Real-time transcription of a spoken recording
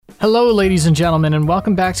Hello, ladies and gentlemen, and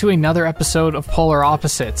welcome back to another episode of Polar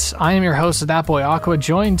Opposites. I am your host, That Boy Aqua,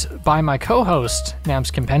 joined by my co-host,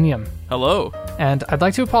 Nam's Compendium. Hello. And I'd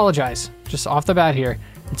like to apologize, just off the bat here.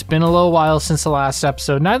 It's been a little while since the last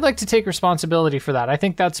episode, and I'd like to take responsibility for that. I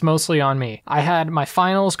think that's mostly on me. I had my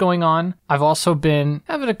finals going on. I've also been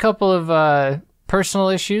having a couple of personal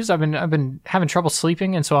issues. I've been having trouble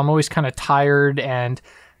sleeping, and so I'm always kind of tired, and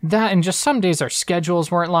just some days our schedules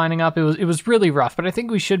weren't lining up. It was really rough, but I think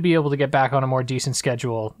we should be able to get back on a more decent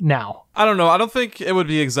schedule now. I don't know. I don't think it would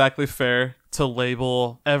be exactly fair to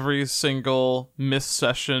label every single missed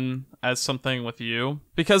session as something with you,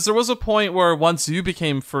 because there was a point where once you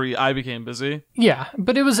became free, I became busy. Yeah,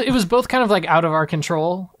 but it was both kind of like out of our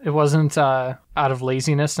control. It wasn't out of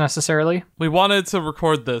laziness necessarily. We wanted to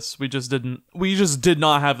record this. We just didn't. We just did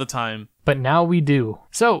not have the time. But now we do.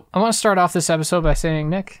 So I want to start off this episode by saying,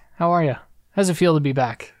 Nick, how are you? How's it feel to be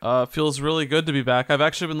back? Feels really good to be back. I've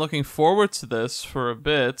actually been looking forward to this for a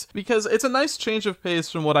bit because it's a nice change of pace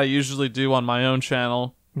from what I usually do on my own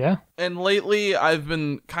channel. Yeah. And lately I've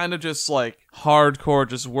been kind of just like hardcore,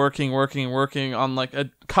 just working on like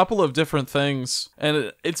a couple of different things.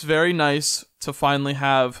 And it's very nice to finally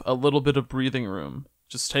have a little bit of breathing room.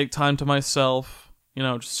 Just take time to myself. You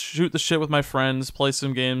know, just shoot the shit with my friends, play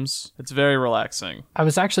some games. It's very relaxing. I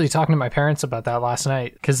was actually talking to my parents about that last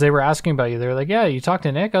night because they were asking about you. They were like, yeah, you talked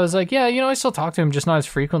to Nick? I was like, yeah, I still talk to him, just not as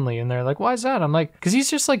frequently. And they're like, why is that? I'm like, because he's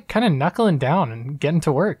just like kind of knuckling down and getting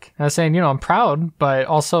to work. And I was saying, I'm proud, but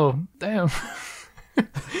also, damn.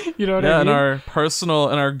 You know what I mean? Yeah,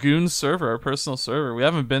 and our goon server, our personal server, we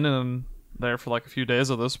haven't been in there for like a few days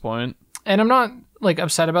at this point. And I'm not like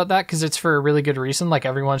upset about that because it's for a really good reason. Like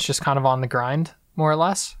everyone's just kind of on the grind, more or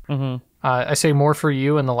less. Mm-hmm. I say more for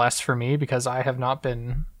you and the less for me because I have not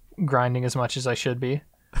been grinding as much as I should be.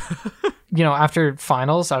 After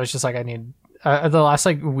finals, I was just like, I need the last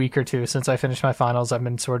like week or two since I finished my finals, I've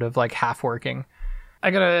been sort of like half working.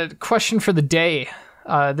 I got a question for the day.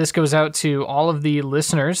 This goes out to all of the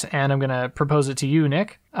listeners, and I'm going to propose it to you,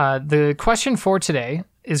 Nick. The question for today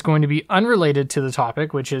is going to be unrelated to the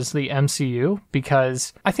topic, which is the MCU,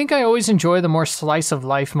 because I think I always enjoy the more slice of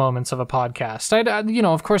life moments of a podcast.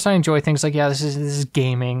 Of course I enjoy things like, this is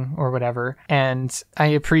gaming or whatever, and I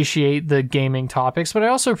appreciate the gaming topics, but I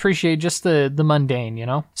also appreciate just the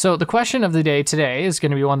mundane, So the question of the day today is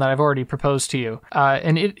going to be one that I've already proposed to you,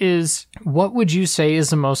 and it is, what would you say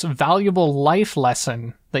is the most valuable life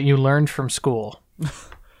lesson that you learned from school?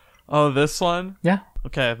 Oh, this one? Yeah.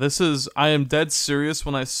 Okay, I am dead serious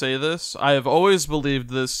when I say this. I have always believed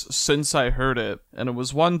this since I heard it. And it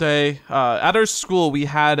was one day, at our school, we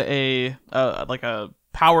had a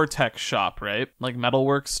power tech shop, right? Like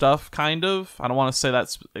metalwork stuff, kind of. I don't want to say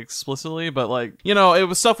that explicitly, but it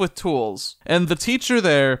was stuff with tools. And the teacher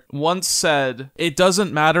there once said, it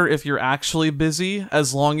doesn't matter if you're actually busy,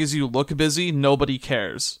 as long as you look busy, nobody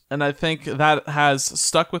cares. And I think that has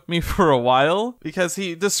stuck with me for a while, because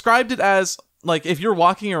he described it as, like, if you're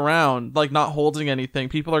walking around, like, not holding anything,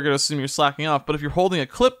 people are going to assume you're slacking off. But if you're holding a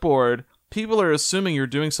clipboard, people are assuming you're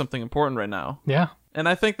doing something important right now. Yeah. And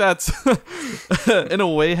I think that's, in a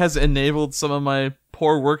way, has enabled some of my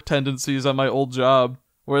poor work tendencies at my old job,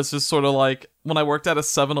 where it's just sort of like, when I worked at a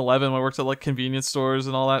 7-Eleven, when I worked at, like, convenience stores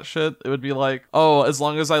and all that shit, it would be like, oh, as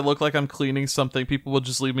long as I look like I'm cleaning something, people would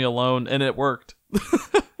just leave me alone, and it worked.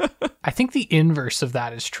 I think the inverse of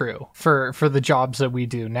that is true for the jobs that we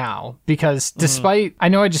do now, because despite, I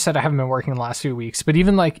know I just said I haven't been working the last few weeks, but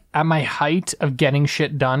even like at my height of getting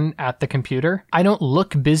shit done at the computer, I don't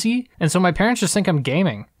look busy. And so my parents just think I'm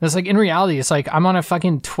gaming. It's like, in reality, it's like I'm on a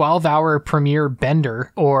fucking 12-hour Premiere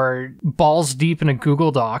bender or balls deep in a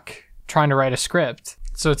Google Doc trying to write a script.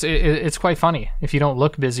 So it's quite funny. If you don't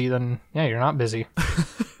look busy, then yeah, you're not busy.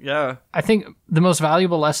 Yeah. I think the most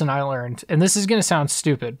valuable lesson I learned, and this is going to sound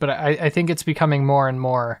stupid, but I think it's becoming more and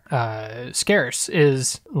more scarce,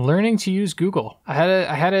 is learning to use Google. I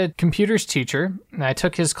had a computers teacher, and I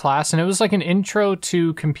took his class, and it was like an intro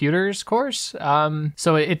to computers course.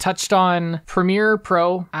 So it touched on Premiere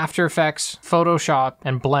Pro, After Effects, Photoshop,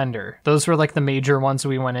 and Blender. Those were like the major ones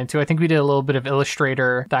we went into. I think we did a little bit of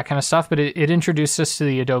Illustrator, that kind of stuff, but it introduced us to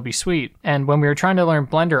the Adobe Suite. And when we were trying to learn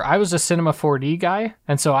Blender, I was a Cinema 4D guy,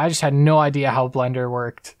 and so I just had no idea how Blender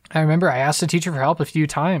worked. I remember I asked the teacher for help a few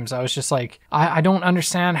times. I was just like, I don't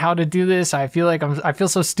understand how to do this. I feel like I feel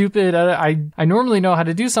so stupid. I normally know how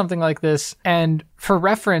to do something like this. And for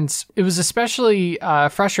reference, it was especially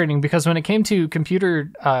frustrating because when it came to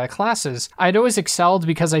computer classes, I'd always excelled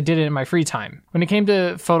because I did it in my free time. When it came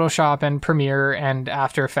to Photoshop and Premiere and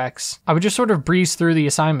After Effects, I would just sort of breeze through the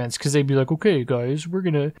assignments because they'd be like, okay, guys,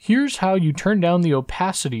 here's how you turn down the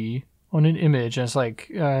opacity on an image. And it's like,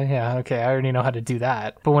 yeah, okay, I already know how to do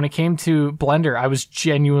that. But when it came to Blender, I was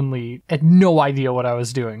genuinely had no idea what I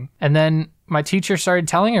was doing. And then my teacher started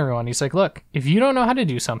telling everyone, he's like, look, if you don't know how to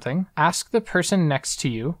do something, ask the person next to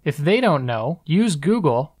you. If they don't know, use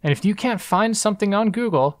Google. And if you can't find something on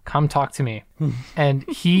Google, come talk to me. And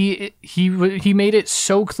he made it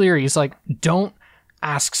so clear. He's like, don't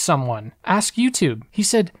ask someone, ask YouTube. He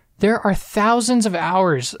said, there are thousands of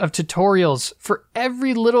hours of tutorials for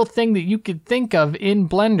every little thing that you could think of in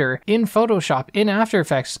Blender, in Photoshop, in After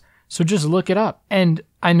Effects. So just look it up. And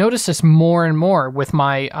I notice this more and more with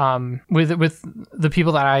my with the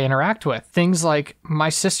people that I interact with. Things like my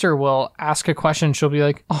sister will ask a question. She'll be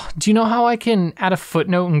like, "Oh, do you know how I can add a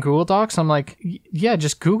footnote in Google Docs?" I'm like, "Yeah,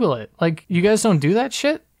 just Google it." Like, you guys don't do that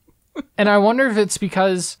shit? And I wonder if it's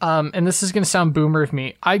because, and this is going to sound boomer of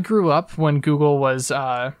me, I grew up when Google was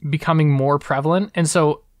becoming more prevalent. And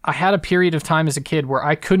so I had a period of time as a kid where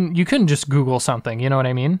you couldn't just Google something, you know what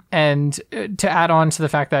I mean? And to add on to the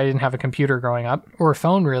fact that I didn't have a computer growing up, or a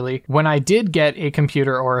phone really, when I did get a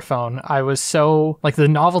computer or a phone, I was so, like, the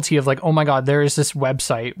novelty of like, oh my God, there is this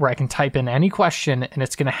website where I can type in any question and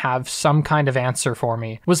it's going to have some kind of answer for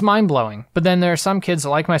me, was mind blowing. But then there are some kids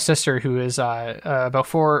like my sister who is about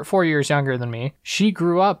four years younger than me. She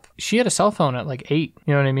grew up, she had a cell phone at like 8,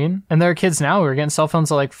 you know what I mean? And there are kids now who are getting cell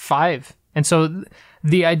phones at like 5. And so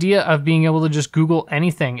the idea of being able to just Google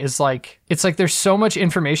anything is like, it's like there's so much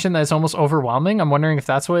information that it's almost overwhelming. I'm wondering if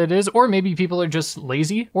that's what it is, or maybe people are just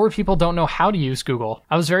lazy, or people don't know how to use Google.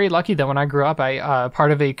 I was very lucky that when I grew up, I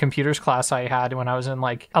part of a computers class I had when I was in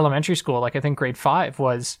like elementary school, like I think grade 5,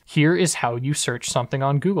 was here is how you search something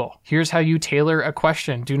on Google. Here's how you tailor a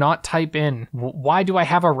question. Do not type in, why do I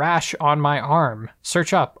have a rash on my arm?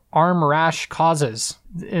 Search up arm rash causes.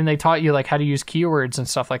 And they taught you like how to use keywords and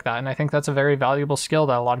stuff like that. And I think that's a very valuable skill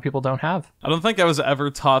that a lot of people don't have. I don't think I was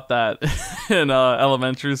ever taught that in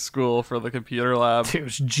elementary school for the computer lab. It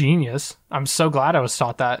was genius. I'm so glad I was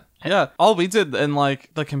taught that. Yeah, all we did in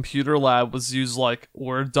like the computer lab was use like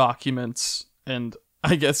Word documents and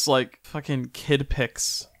I guess like fucking kid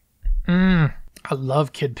pics. I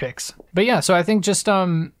love kid pics. But yeah, so I think just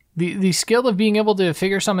the skill of being able to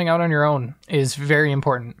figure something out on your own is very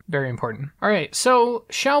important. Very important. All right, so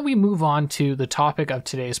shall we move on to the topic of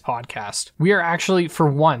today's podcast? We are actually, for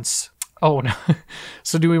once... Oh, no.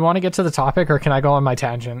 So do we want to get to the topic, or can I go on my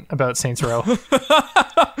tangent about Saints Row?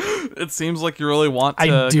 It seems like you really want to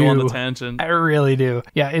go on the tangent. I really do.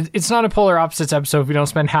 Yeah, it's not a Polar Opposites episode if we don't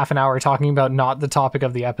spend half an hour talking about not the topic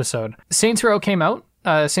of the episode. Saints Row came out.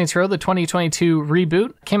 Saints Row, the 2022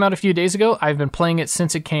 reboot, came out a few days ago. I've been playing it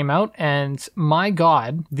since it came out, and my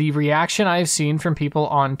God, the reaction I've seen from people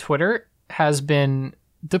on Twitter has been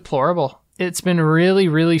deplorable. It's been really,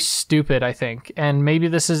 really stupid, I think. And maybe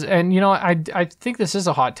this is, and you know, I think this is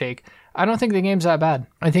a hot take. I don't think the game's that bad.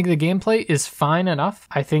 I think the gameplay is fine enough.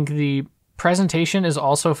 I think the presentation is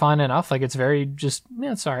also fine enough. Like, it's very just,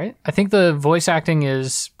 yeah, it's all right. I think the voice acting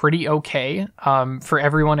is pretty okay for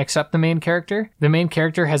everyone except the main character. The main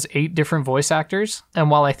character has 8 different voice actors. And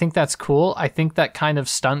while I think that's cool, I think that kind of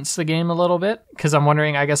stunts the game a little bit. Because I'm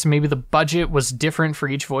wondering, I guess maybe the budget was different for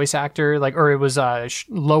each voice actor, like, or it was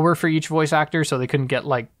lower for each voice actor, so they couldn't get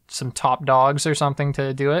like some top dogs or something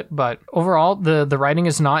to do it. But overall, the writing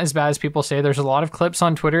is not as bad as people say. There's a lot of clips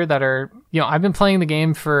on Twitter that are, you know, I've been playing the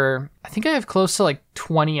game for, I think I have close to like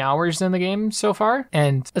 20 hours in the game so far.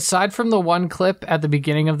 And aside from the one clip at the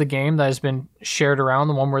beginning of the game that has been shared around,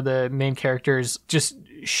 the one where the main character is just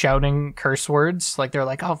shouting curse words, like they're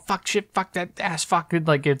like, oh, fuck, shit, fuck, that ass, fuck,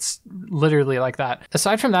 like it's literally like that.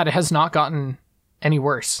 Aside from that, it has not gotten any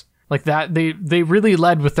worse. Like that, they really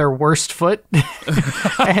led with their worst foot.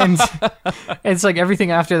 And it's like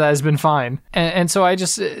everything after that has been fine. And so I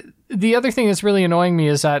just, the other thing that's really annoying me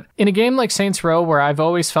is that in a game like Saints Row, where I've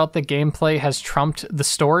always felt that gameplay has trumped the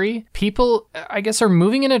story, people, I guess, are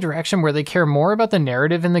moving in a direction where they care more about the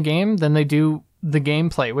narrative in the game than they do the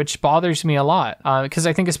gameplay, which bothers me a lot, because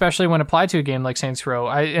I think especially when applied to a game like Saints Row,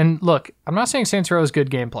 and look, I'm not saying Saints Row is good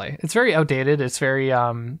gameplay. It's very outdated. It's very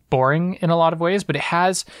boring in a lot of ways, but it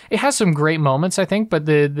has some great moments, I think. But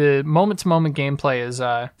the moment to moment gameplay is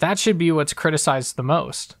that should be what's criticized the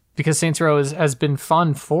most, because Saints Row has been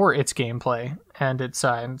fun for its gameplay and it's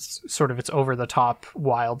sort of its over the top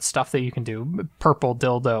wild stuff that you can do, purple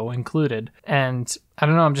dildo included. And I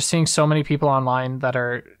don't know, I'm just seeing so many people online that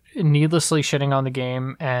are needlessly shitting on the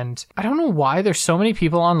game, and I don't know why there's so many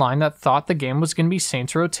people online that thought the game was going to be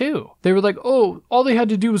Saints Row 2. They were like, oh, all they had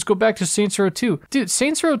to do was go back to Saints Row 2. Dude,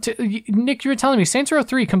 Saints Row 2, Nick, you were telling me Saints Row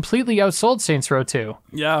 3 completely outsold Saints Row 2.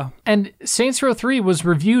 Yeah. And Saints Row 3 was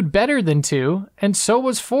reviewed better than 2, and so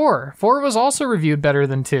was 4. 4 was also reviewed better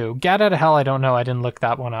than 2. Get Out of Hell, I don't know. I didn't look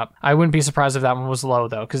that one up. I wouldn't be surprised if that one was low,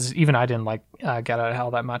 though, because even I didn't like Get Out of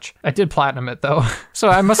Hell that much. I did platinum it, though, so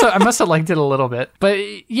I must have liked it a little bit. But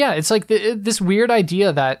yeah, it's like this weird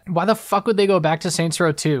idea that why the fuck would they go back to Saints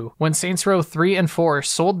Row 2 when Saints Row 3 and 4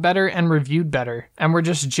 sold better and reviewed better and were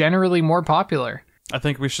just generally more popular? I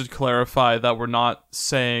think we should clarify that we're not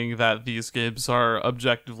saying that these games are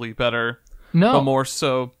objectively better. No. But more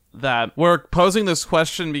so that we're posing this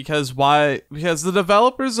question because the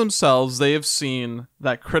developers themselves, they have seen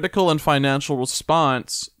that critical and financial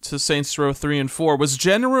response to Saints Row 3 and 4 was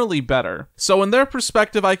generally better. So in their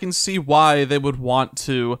perspective, I can see why they would want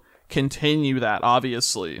to continue that,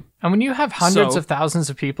 obviously. And when you have hundreds of thousands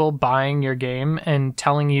of people buying your game and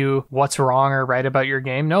telling you what's wrong or right about your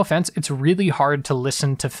game, no offense, it's really hard to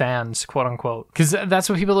listen to fans, quote unquote. Because that's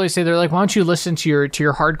what people always say. They're like, why don't you listen to your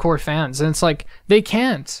hardcore fans? And it's like, they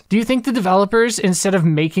can't. Do you think the developers, instead of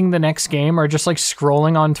making the next game, are just like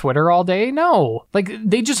scrolling on Twitter all day? No. Like,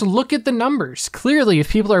 they just look at the numbers. Clearly, if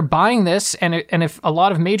people are buying this, and if a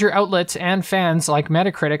lot of major outlets and fans like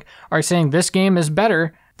Metacritic are saying this game is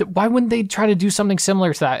better, why wouldn't they try to do something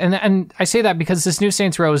similar to that? And I say that because this new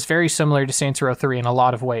Saints Row is very similar to Saints Row 3 in a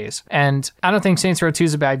lot of ways. And I don't think Saints Row 2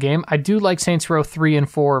 is a bad game. I do like Saints Row 3 and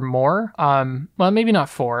 4 more. Well, maybe not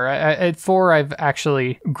 4. At 4, I've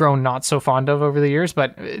actually grown not so fond of over the years,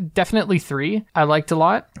 but definitely 3 I liked a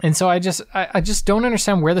lot. And so I just don't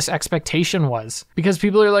understand where this expectation was. Because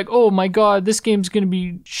people are like, oh my god, this game's going to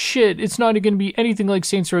be shit. It's not going to be anything like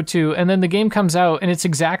Saints Row 2. And then the game comes out and it's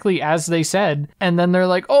exactly as they said. And then they're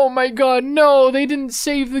like, oh my god, no, they didn't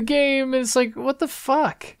save the game. And it's like, what the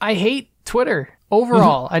fuck? I hate Twitter.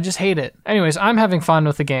 Overall, I just hate it. Anyways, I'm having fun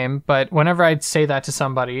with the game, but whenever I say that to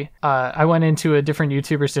somebody, I went into a different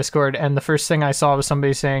YouTuber's Discord, and the first thing I saw was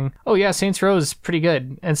somebody saying, oh yeah, Saints Row is pretty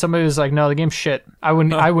good. And somebody was like, no, the game's shit. I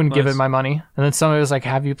wouldn't Nice. give it my money. And then somebody was like,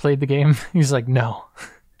 have you played the game? He's like, no.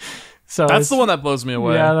 So that's the one that blows me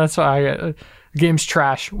away. Yeah, that's why the game's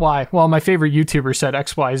trash. Why? Well, my favorite YouTuber said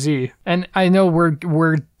XYZ. And I know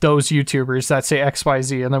we're those YouTubers that say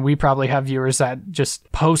XYZ, and then we probably have viewers that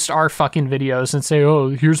just post our fucking videos and say, oh,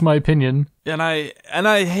 here's my opinion. And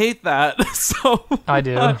I hate that so I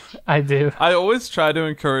do. much. I do. I always try to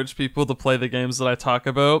encourage people to play the games that I talk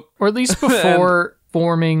about. Or at least before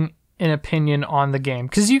forming an opinion on the game.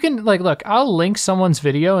 Because you can, like, look, I'll link someone's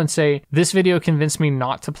video and say, this video convinced me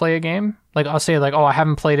not to play a game. Like, I'll say, like, oh, I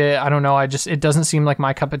haven't played it. I don't know. It doesn't seem like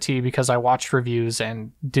my cup of tea because I watched reviews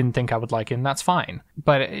and didn't think I would like it, and that's fine.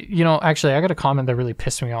 But, actually, I got a comment that really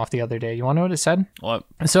pissed me off the other day. You want to know what it said? What?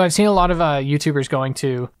 So I've seen a lot of YouTubers going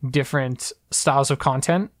to different styles of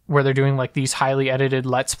content where they're doing, like, these highly edited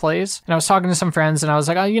Let's Plays. And I was talking to some friends, and I was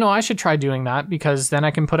like, oh, I should try doing that because then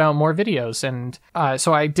I can put out more videos. And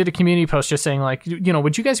so I did a community post just saying, like,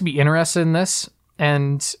 would you guys be interested in this?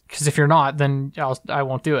 And because if you're not, then I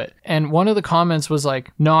won't do it. And one of the comments was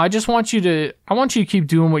like, no, I want you to keep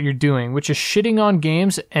doing what you're doing, which is shitting on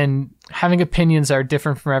games and having opinions that are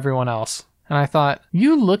different from everyone else. And I thought,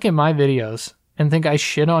 you look at my videos and think I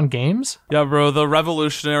shit on games? Yeah, bro, the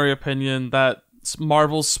revolutionary opinion that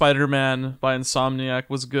Marvel's Spider-Man by Insomniac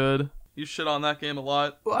was good. You shit on that game a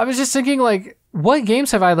lot. I was just thinking, like, what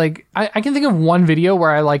games have I, like... I can think of one video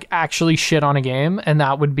where I, like, actually shit on a game, and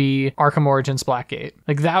that would be Arkham Origins Blackgate.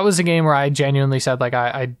 Like, that was a game where I genuinely said, like,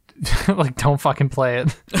 I like, don't fucking play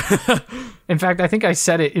it. In fact, I think I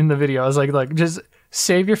said it in the video. I was like, look, just...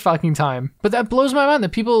 save your fucking time. But that blows my mind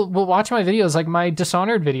that people will watch my videos, like my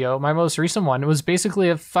Dishonored video, my most recent one. It was basically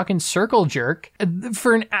a fucking circle jerk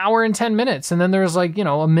for an hour and 10 minutes. And then there was like,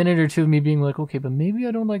 a minute or two of me being like, okay, but maybe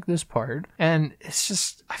I don't like this part. And it's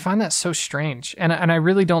just, I find that so strange. And I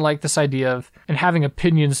really don't like this idea of, and having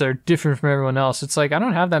opinions that are different from everyone else. It's like, I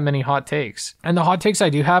don't have that many hot takes. And the hot takes I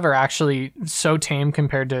do have are actually so tame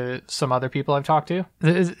compared to some other people I've talked to.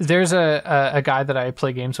 There's a guy that I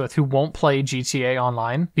play games with who won't play GTA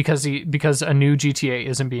online because a new GTA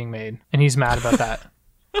isn't being made, and he's mad about that.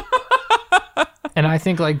 And I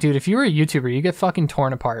think, like, dude, if you were a YouTuber, you get fucking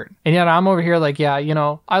torn apart. And yet I'm over here like, yeah,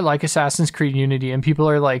 I like Assassin's Creed Unity, and people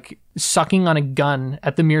are like sucking on a gun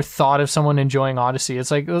at the mere thought of someone enjoying Odyssey.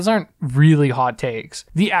 It's like, those aren't really hot takes.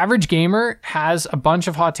 The average gamer has a bunch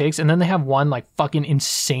of hot takes, and then they have one like fucking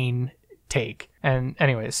insane take. And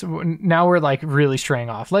anyways, now we're like really straying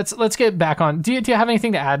off. Let's get back on. Do you have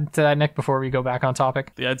anything to add to that, Nick, before we go back on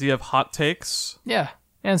topic? The idea of hot takes? Yeah.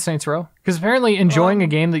 And Saints Row. Because apparently enjoying a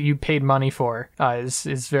game that you paid money for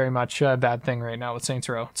is very much a bad thing right now with Saints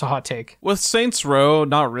Row. It's a hot take. With Saints Row,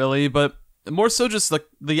 not really, but more so just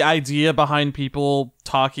the idea behind people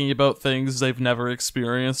talking about things they've never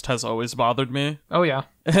experienced has always bothered me. Oh, yeah.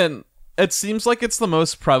 And it seems like it's the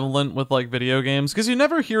most prevalent with, like, video games, because you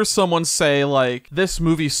never hear someone say, like, this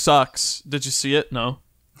movie sucks. Did you see it? No.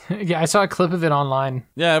 Yeah, I saw a clip of it online.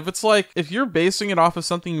 Yeah, if you're basing it off of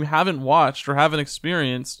something you haven't watched or haven't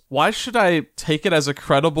experienced, why should I take it as a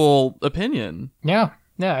credible opinion? Yeah,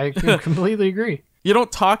 I completely agree. You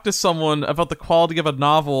don't talk to someone about the quality of a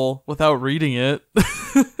novel without reading it.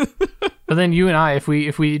 But then you and I, if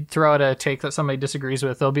we throw out a take that somebody disagrees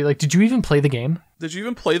with, they'll be like, did you even play the game? Did you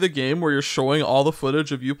even play the game where you're showing all the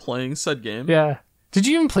footage of you playing said game? Yeah. Did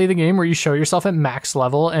you even play the game where you show yourself at max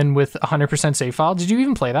level and with 100% save file? Did you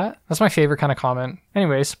even play that? That's my favorite kind of comment.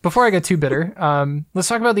 Anyways, before I get too bitter, let's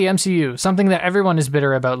talk about the MCU, something that everyone is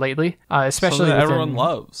bitter about lately, especially something that everyone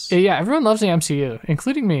loves. Yeah, everyone loves the MCU,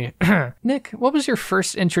 including me. Nick, what was your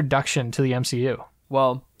first introduction to the MCU?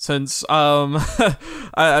 Well, since I'm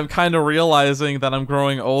kind of realizing that I'm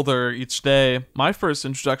growing older each day, my first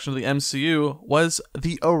introduction to the MCU was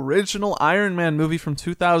the original Iron Man movie from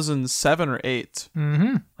 2007 or 8.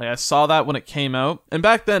 Mm-hmm. Like, I saw that when it came out, and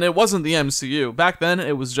back then it wasn't the MCU. Back then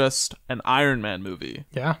it was just an Iron Man movie.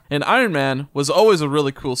 Yeah. And Iron Man was always a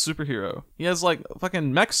really cool superhero. He has, like,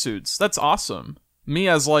 fucking mech suits. That's awesome. Me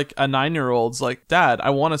as, like, a 9-year-old's like, Dad,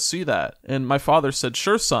 I want to see that. And my father said,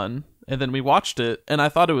 sure, son. And then we watched it, and I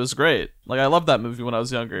thought it was great. Like, I loved that movie when I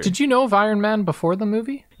was younger. Did you know of Iron Man before the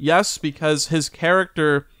movie? Yes, because his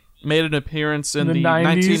character made an appearance in the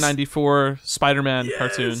 1994 Spider-Man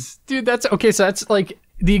cartoon. Dude, that's okay. So that's like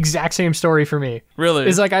the exact same story for me. Really?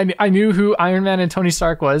 It's like I knew who Iron Man and Tony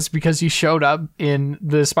Stark was because he showed up in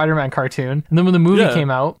the Spider-Man cartoon. And then when the movie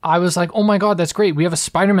came out, I was like, oh my God, that's great. We have a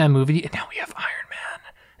Spider-Man movie, and now we have Iron Man.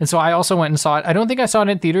 And so I also went and saw it. I don't think I saw it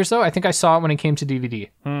in theaters, though. I think I saw it when it came to DVD.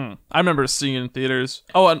 I remember seeing it in theaters.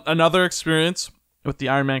 Oh, another experience with the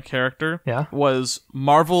Iron Man character was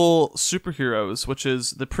Marvel Superheroes, which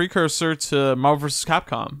is the precursor to Marvel vs.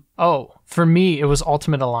 Capcom. Oh, for me, it was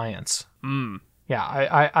Ultimate Alliance.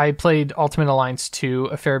 Yeah, I played Ultimate Alliance 2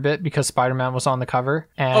 a fair bit because Spider-Man was on the cover,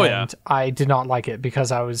 and I did not like it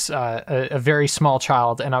because I was a very small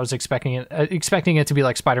child, and I was expecting it to be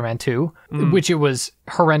like Spider-Man 2, which it was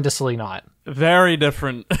horrendously not. Very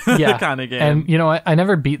different kind of game. And you know what? I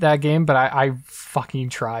never beat that game, but I fucking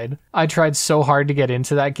tried. I tried so hard to get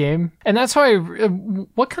into that game. And that's how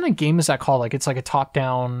what kind of game is that called? Like, it's like a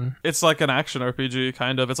top-down... It's like an action RPG,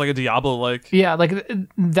 kind of. It's like a Diablo-like. Yeah, like,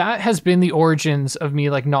 that has been the origins of me,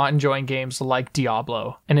 like, not enjoying games like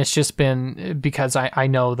Diablo. And it's just been because I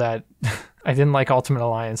know that... I didn't like Ultimate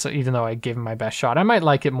Alliance, even though I gave him my best shot. I might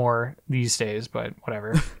like it more these days, but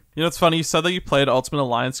whatever. You know, it's funny. You said that you played Ultimate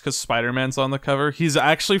Alliance because Spider-Man's on the cover. He's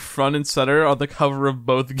actually front and center on the cover of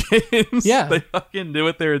both games. Yeah. They fucking knew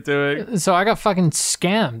what they were doing. So I got fucking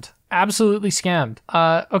scammed. Absolutely scammed.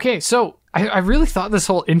 Okay, so I really thought this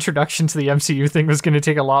whole introduction to the MCU thing was going to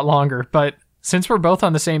take a lot longer, but since we're both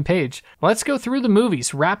on the same page, let's go through the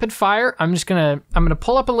movies. Rapid fire. I'm gonna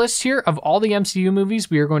pull up a list here of all the MCU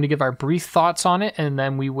movies. We are going to give our brief thoughts on it, and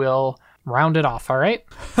then we will round it off. All right?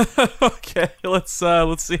 Okay, let's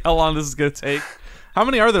see how long this is gonna take. How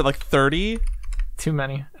many are there? Like 30? Too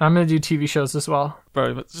many. I'm gonna do TV shows as well.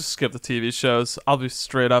 Bro, just skip the TV shows. I'll be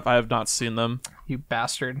straight up. I have not seen them. You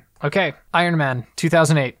bastard. Okay, Iron Man,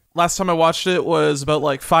 2008. Last time I watched it was about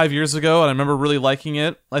like 5 years ago, and I remember really liking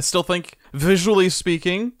it. I still think, visually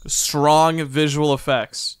speaking, strong visual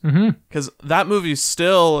effects. Because that movie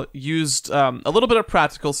still used a little bit of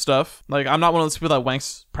practical stuff. Like, I'm not one of those people that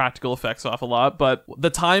wanks practical effects off a lot, but the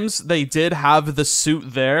times they did have the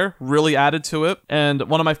suit there really added to it. And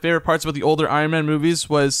one of my favorite parts about the older Iron Man movies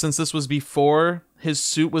was, since this was before his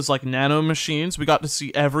suit was like nano machines, we got to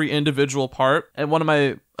see every individual part. And one of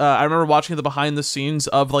my I remember watching the behind the scenes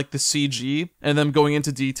of like the CG and them going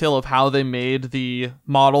into detail of how they made the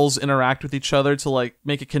models interact with each other to like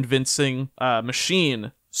make a convincing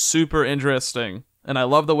machine. Super interesting. And I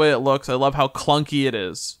love the way it looks. I love how clunky it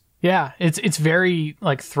is. Yeah, it's very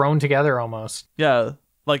like thrown together almost. Yeah,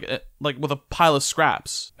 like with a pile of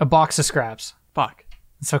scraps. A box of scraps. Fuck.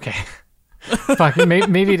 It's okay. Fuck,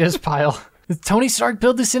 maybe it is pile. Tony Stark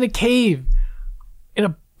built this in a cave. In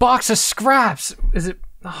a box of scraps. Is it...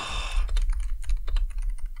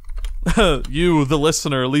 You, the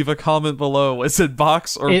listener, leave a comment below. Is it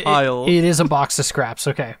box or pile? It is a box of scraps.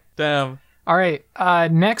 Okay. Damn. All right.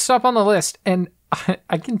 Next up on the list, and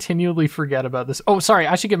I continually forget about this. Oh, sorry.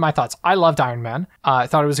 I should give my thoughts. I loved Iron Man. I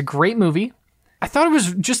thought it was a great movie. I thought it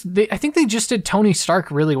was just, I think they just did Tony Stark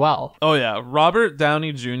really well. Oh yeah, Robert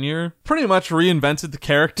Downey Jr. pretty much reinvented the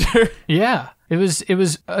character. Yeah. It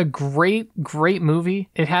was a great movie.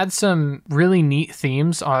 It had some really neat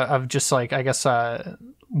themes of just like, I guess,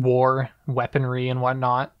 war, weaponry, and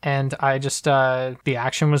whatnot. And I just, the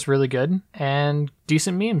action was really good and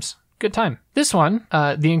decent memes. Good time. This one,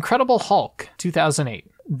 The Incredible Hulk, 2008.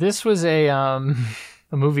 This was a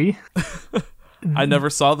movie. I never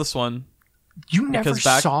saw this one. You never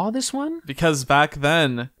saw this one? Because back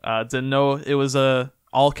then, didn't know it was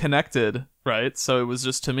all connected. Right, so it was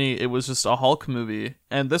just, to me, it was just a Hulk movie.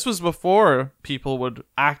 And this was before people would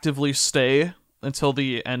actively stay until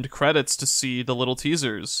the end credits to see the little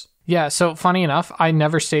teasers. Yeah, so funny enough, I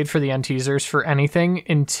never stayed for the end teasers for anything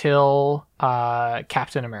until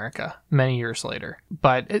Captain America, many years later.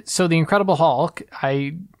 But so The Incredible Hulk,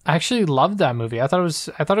 I actually loved that movie. I thought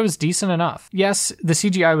it was decent enough. Yes, the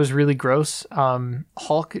CGI was really gross.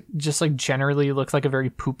 Hulk just like generally looked like a very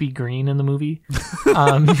poopy green in the movie.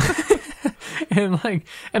 And like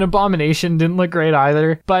an Abomination didn't look great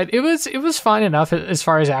either, but it was fine enough as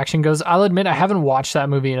far as action goes. I'll admit I haven't watched that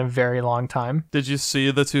movie in a very long time. Did you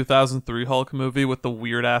see the 2003 Hulk movie with the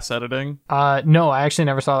weird ass editing? No, I actually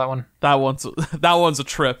never saw that one. That one's a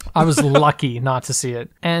trip. I was lucky not to see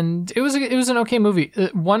it, and it was an okay movie.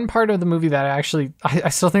 One part of the movie that I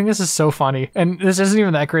still think this is so funny, and this isn't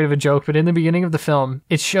even that great of a joke, but in the beginning of the film,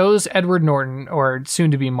 it shows Edward Norton, or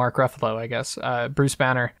soon to be Mark Ruffalo, I guess, Bruce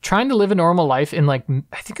Banner, trying to live a normal life in like,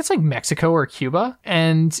 I think it's like Mexico or Cuba,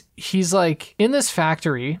 and he's like in this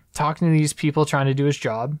factory talking to these people trying to do his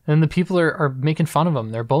job, and the people are making fun of him.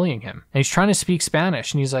 They're bullying him, and he's trying to speak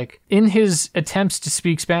Spanish, and he's like, in his attempts to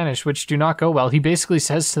speak Spanish, which do not go well, he basically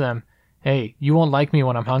says to them, "Hey, you won't like me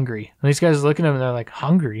when I'm hungry." And these guys look at him and they're like,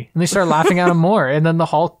 "Hungry?" And they start laughing at him more, and then the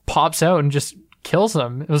Hulk pops out and just kills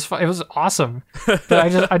him. It was awesome.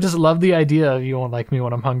 But I just love the idea of "you won't like me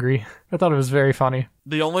when I'm hungry." I thought it was very funny.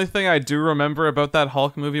 The only thing I do remember about that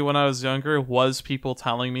Hulk movie when I was younger was people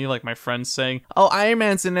telling me, like my friends saying, "Oh, Iron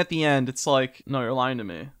Man's in at the end." It's like, no, you're lying to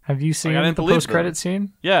me. Have you seen the post-credit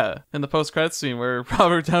scene? Yeah, in the post-credit scene where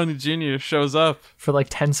Robert Downey Jr. shows up. For like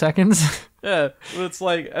 10 seconds? Yeah, it's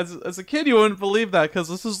like, as a kid, you wouldn't believe that, because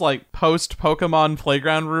this is like post-Pokemon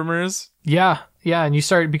playground rumors. Yeah, and you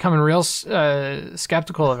start becoming real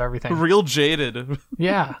skeptical of everything. Real jaded.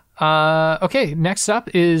 Yeah. Okay, next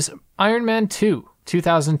up is Iron Man 2,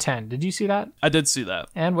 2010. Did you see that? I did see that.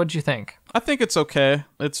 And what'd you think? I think it's okay.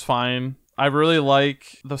 It's fine. I really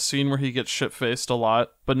like the scene where he gets shit-faced a lot,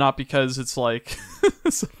 but not because it's like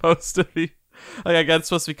supposed to be. Like, I guess it's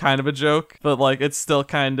supposed to be kind of a joke, but like it's still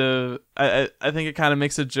kind of, I think it kind of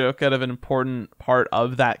makes a joke out of an important part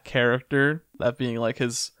of that character, that being like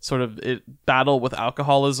his sort of battle with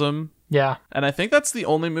alcoholism. Yeah. And I think that's the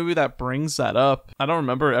only movie that brings that up. I don't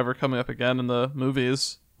remember it ever coming up again in the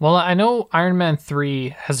movies. Well, I know Iron Man 3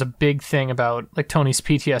 has a big thing about like Tony's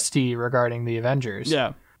PTSD regarding the Avengers.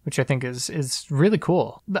 Yeah. Which I think is really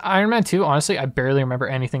cool. The Iron Man 2, honestly, I barely remember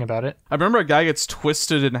anything about it. I remember a guy gets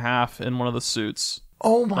twisted in half in one of the suits.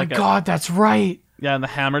 Oh my god, that's right. Yeah, in the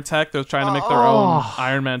Hammer Tech, they're trying to make their own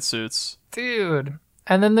Iron Man suits. Dude.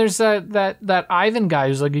 And then there's that Ivan guy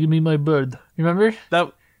who's like, "Give me my bird." You remember?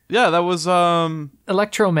 That was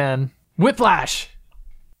Electro Man. Whiplash.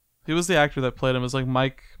 He was the actor that played him. It was like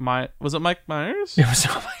was it Mike Myers? It was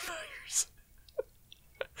not Mike Myers.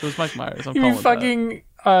 It was Mike Myers. I'm you calling fucking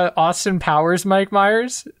Austin Powers Mike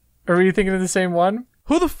Myers? Or were you thinking of the same one?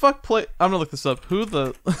 Who the fuck played? I'm gonna look this up.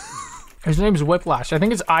 His name's Whiplash. I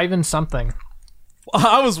think it's Ivan something.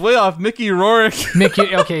 I was way off. Mickey Rourke.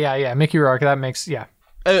 Okay, yeah, Mickey Rourke. That makes, yeah.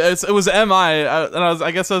 It was M.I. And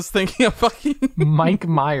I guess I was thinking of fucking Mike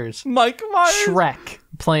Myers. Mike Myers. Shrek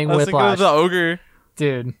playing I was Whiplash. thinking of the ogre.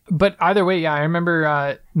 Dude. But either way, yeah, I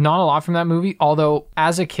remember not a lot from that movie. Although,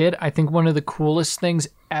 as a kid, I think one of the coolest things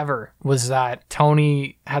ever was that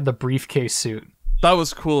Tony had the briefcase suit. That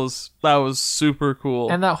was cool. That was super cool.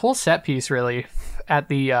 And that whole set piece, really, at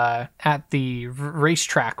the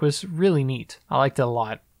racetrack was really neat. I liked it a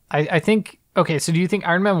lot. I think... Okay, so do you think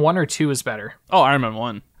Iron Man 1 or 2 is better? Oh, Iron Man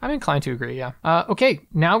 1. I'm inclined to agree, yeah. Okay,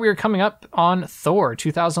 now we're coming up on Thor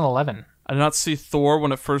 2011. I did not see Thor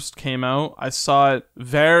when it first came out. I saw it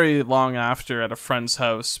very long after at a friend's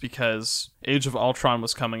house because Age of Ultron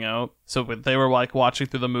was coming out. So they were like watching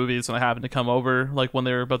through the movies and I happened to come over like when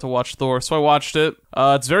they were about to watch Thor. So I watched it.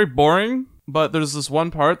 It's very boring, but there's this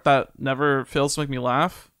one part that never fails to make me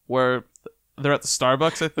laugh where they're at the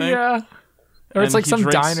Starbucks, I think. Yeah. Or it's like some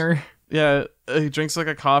diner. Yeah, he drinks like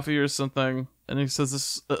a coffee or something, and he says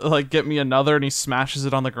this, like, "Get me another," and he smashes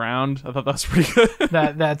it on the ground. I thought that was pretty good.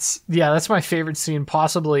 That's my favorite scene,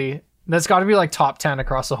 possibly That's got to be like top 10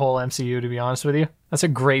 across the whole MCU, to be honest with you. That's a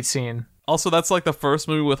great scene. Also, that's like the first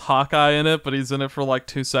movie with Hawkeye in it, but he's in it for like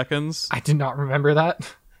 2 seconds. I did not remember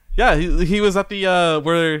that. Yeah, he was at the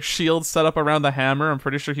where S.H.I.E.L.D. set up around the hammer. I'm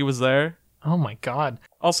pretty sure he was there. Oh my god.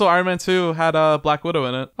 Also, Iron Man 2 had Black Widow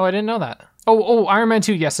in it. Oh, I didn't know that. Oh, Iron Man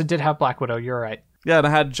 2, yes, it did have Black Widow. You're right. Yeah, and it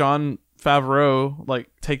had Jon Favreau like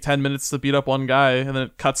take 10 minutes to beat up one guy, and then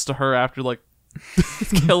it cuts to her after like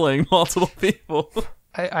killing multiple people.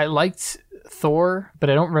 I liked Thor, but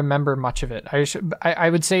I don't remember much of it. I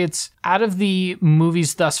would say it's out of the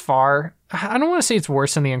movies thus far. I don't want to say it's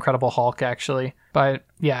worse than the Incredible Hulk, actually, but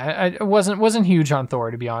yeah, I wasn't huge on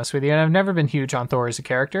Thor, to be honest with you, and I've never been huge on Thor as a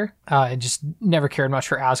character. I just never cared much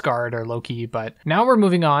for Asgard or Loki. But now we're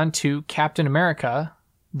moving on to Captain America,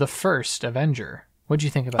 the First Avenger. What'd you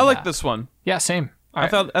think about that? I like this one. Yeah, same. I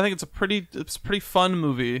think it's a pretty fun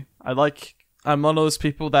movie. I'm one of those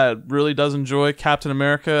people that really does enjoy Captain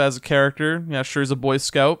America as a character. Yeah, sure, he's a Boy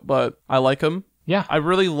Scout, but I like him. Yeah. I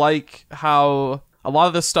really like how a lot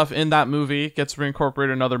of this stuff in that movie gets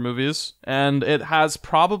reincorporated in other movies, and it has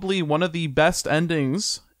probably one of the best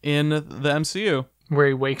endings in the MCU. Where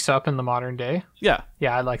he wakes up in the modern day. Yeah.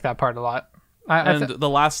 Yeah, I like that part a lot. The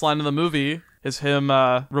last line of the movie is him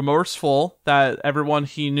remorseful that everyone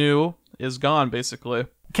he knew is gone, basically.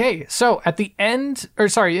 Okay, so at the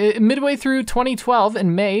midway through 2012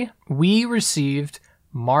 in May, we received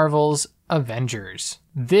Marvel's Avengers.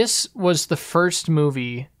 This was the first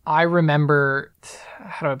movie I remember,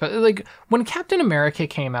 when Captain America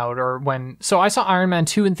came out, so I saw Iron Man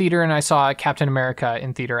 2 in theater and I saw Captain America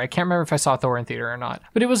in theater. I can't remember if I saw Thor in theater or not,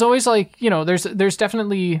 but it was always like, there's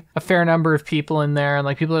definitely a fair number of people in there, and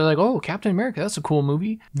like people are like, oh, Captain America, that's a cool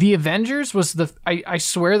movie. The Avengers was I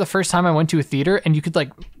swear the first time I went to a theater and you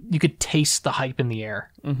could taste the hype in the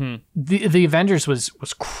air. Mm-hmm. The Avengers was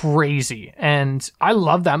crazy, and I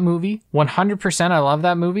love that movie. 100% I love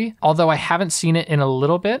that movie, although I haven't seen it in a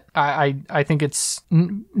little bit. I think it's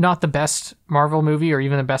not the best Marvel movie or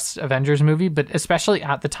even the best Avengers movie, but especially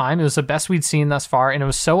at the time, it was the best we'd seen thus far, and it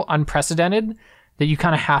was so unprecedented that you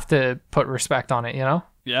kind of have to put respect on it, you know?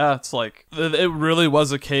 Yeah, it's like, it really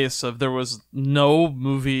was a case of there was no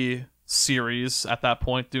movie series at that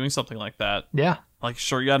point doing something like that. Yeah. Like,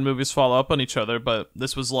 sure, you had movies follow up on each other, but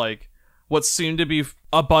this was like what seemed to be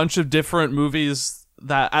a bunch of different movies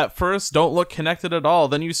that at first don't look connected at all.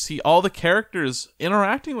 Then you see all the characters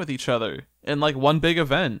interacting with each other in like one big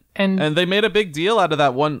event. And they made a big deal out of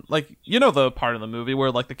that one, like, the part of the movie where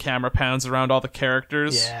like the camera pans around all the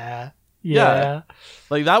characters. Yeah.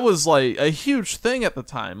 Like, that was like a huge thing at the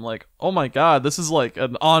time. Like, oh my god, this is like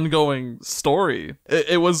an ongoing story.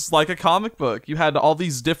 It was like a comic book. You had all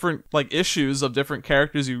these different like issues of different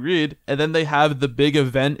characters you read, and then they have the big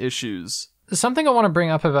event issues. Something I want to bring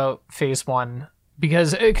up about Phase 1,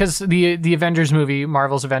 because the Avengers movie,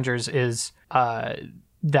 Marvel's Avengers, is Marvel's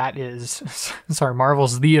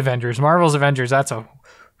The Avengers. Marvel's Avengers, that's a...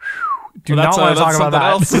 Do not want to talk about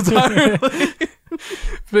that.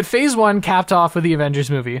 But Phase 1 capped off with the Avengers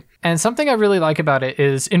movie. And something I really like about it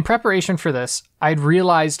is, in preparation for this, I'd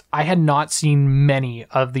realized I had not seen many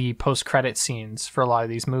of the post-credit scenes for a lot of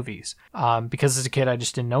these movies. Because as a kid, I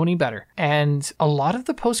just didn't know any better. And a lot of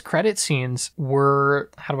the post-credit scenes were,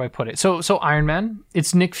 how do I put it? So Iron Man,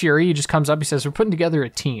 it's Nick Fury. He just comes up, he says, we're putting together a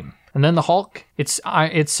team. And then the Hulk, it's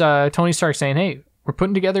Tony Stark saying, hey, we're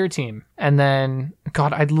putting together a team. And then,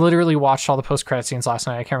 God, I literally watched all the post-credit scenes last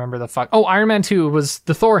night. I can't remember the fuck. Oh, Iron Man 2 was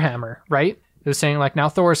the Thor hammer, right? It was saying, like, now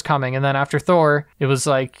Thor's coming. And then after Thor, it was,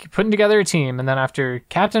 like, putting together a team. And then after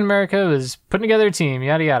Captain America was putting together a team,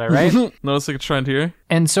 yada, yada, right? Notice like a trend here.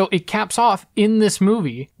 And so it caps off in this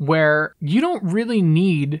movie where you don't really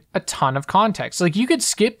need a ton of context. Like, you could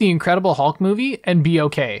skip the Incredible Hulk movie and be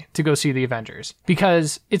okay to go see the Avengers.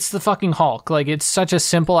 Because it's the fucking Hulk. Like, it's such a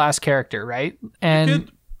simple-ass character, right?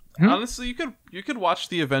 And... Honestly, you could watch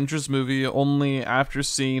the Avengers movie only after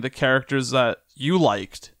seeing the characters that you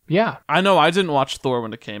liked. Yeah. I know I didn't watch Thor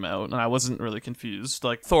when it came out, and I wasn't really confused.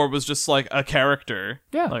 Like, Thor was just like a character.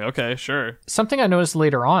 Yeah. Like, okay, sure. Something I noticed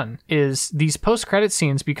later on is these post-credit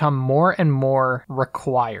scenes become more and more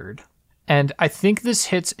required. And I think this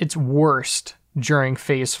hits its worst during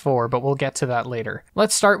Phase 4, but we'll get to that later.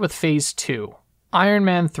 Let's start with Phase 2. Iron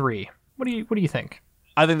Man 3. What do you think?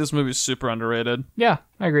 I think this movie is super underrated. Yeah,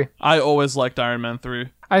 I agree. I always liked Iron Man 3.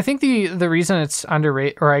 I think the reason it's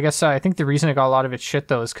underrated, or I guess I think the reason it got a lot of its shit,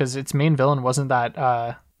 though, is because its main villain wasn't that...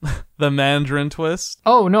 the Mandarin twist?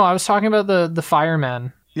 Oh, no, I was talking about the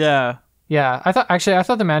fireman. Yeah. Yeah, I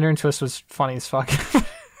thought the Mandarin twist was funny as fuck.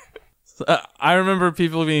 I remember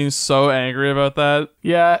people being so angry about that.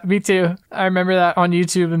 Yeah, me too. I remember that on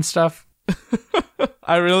YouTube and stuff.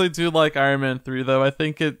 I really do like Iron Man 3 though. I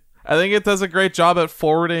think it does a great job at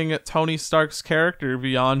forwarding Tony Stark's character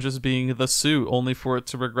beyond just being the suit, only for it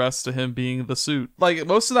to regress to him being the suit. Like,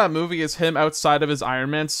 most of that movie is him outside of his Iron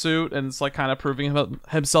Man suit, and it's like kind of proving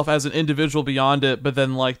himself as an individual beyond it, but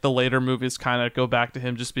then like the later movies kind of go back to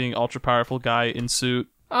him just being ultra powerful guy in suit.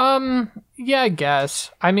 Yeah, I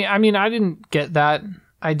guess. I mean, I didn't get that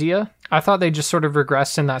idea. I thought they just sort of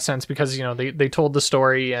regressed in that sense because, you know, they told the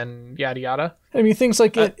story and yada yada. I mean, things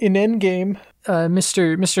like in Endgame,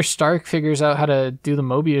 Mr. Stark figures out how to do the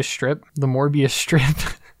Morbius strip.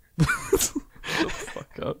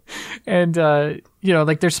 Fuck up. And, you know,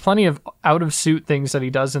 like there's plenty of out of suit things that he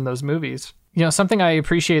does in those movies. You know, something I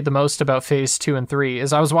appreciate the most about Phase 2 and 3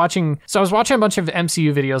 is I was watching a bunch of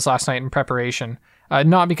MCU videos last night in preparation.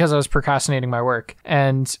 Not because I was procrastinating my work.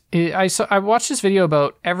 And I watched this video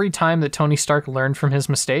about every time that Tony Stark learned from his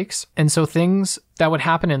mistakes. And so things that would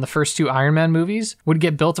happen in the first 2 Iron Man movies would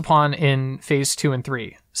get built upon in Phase 2 and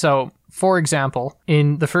 3. So, for example,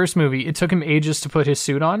 in the first movie, it took him ages to put his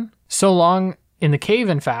suit on. So long in the cave,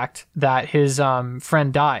 in fact, that his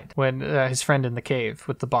friend died, when his friend in the cave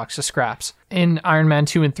with the box of scraps. In Iron Man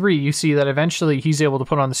 2 and 3, you see that eventually he's able to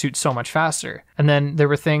put on the suit so much faster. And then there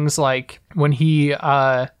were things like when he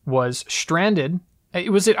was stranded.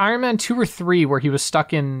 Was it Iron Man 2 or 3 where he was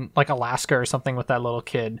stuck in like Alaska or something with that little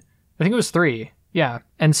kid? I think it was 3. Yeah.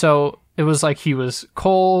 And so it was like he was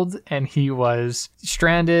cold and he was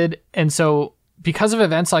stranded. And so because of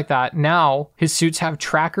events like that, now his suits have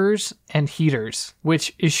trackers and heaters,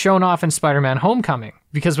 which is shown off in Spider-Man Homecoming.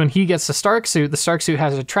 Because when he gets the Stark suit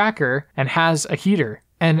has a tracker and has a heater.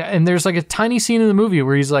 And there's like a tiny scene in the movie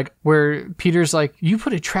where Peter's like, you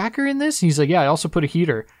put a tracker in this? And he's like, yeah, I also put a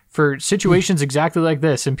heater for situations exactly like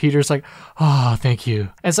this. And Peter's like, oh, thank you.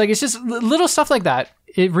 And it's like, it's just little stuff like that.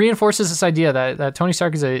 It reinforces this idea that Tony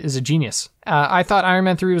Stark is a genius. I thought Iron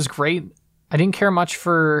Man 3 was great. I didn't care much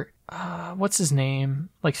for what's his name?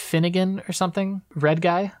 Like Finnegan or something? Red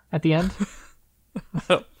guy at the end? I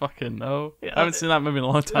don't fucking know. I haven't seen that movie in a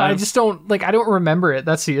long time. I just don't remember it.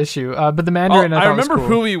 That's the issue. But the Mandarin, I remember was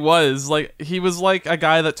cool. who he was. Like, he was like a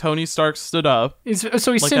guy that Tony Stark stood up. He's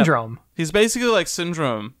like Syndrome. He's basically like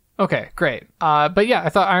Syndrome. Okay, great. But yeah, I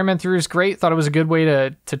thought Iron Man 3 was great. Thought it was a good way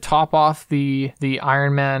to top off the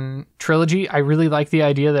Iron Man trilogy. I really like the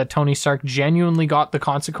idea that Tony Stark genuinely got the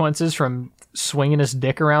consequences from swinging his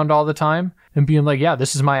dick around all the time and being like, yeah,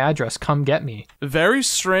 this is my address, come get me. Very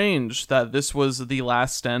strange that this was the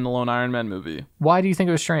last standalone Iron Man movie. Why do you think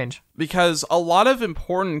it was strange? Because a lot of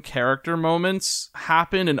important character moments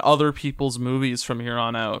happen in other people's movies from here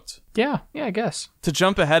on out. Yeah, I guess. To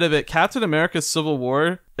jump ahead of it, Captain America Civil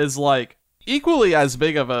War is like equally as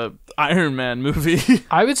big of a Iron Man movie.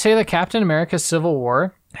 I would say that Captain America Civil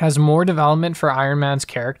War has more development for Iron Man's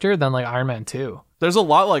character than like Iron Man 2. There's a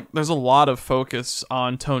lot of focus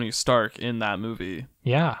on Tony Stark in that movie.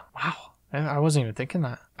 Yeah. Wow. I wasn't even thinking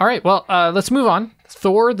that. All right. Well, let's move on.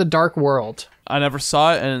 Thor: The Dark World. I never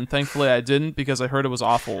saw it, and thankfully I didn't because I heard it was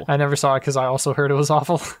awful. I never saw it because I also heard it was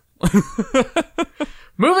awful.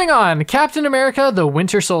 Moving on. Captain America: The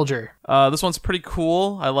Winter Soldier. This one's pretty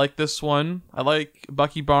cool. I like this one. I like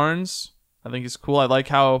Bucky Barnes. I think he's cool. I like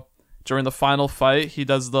how during the final fight, he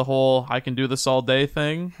does the whole "I can do this all day"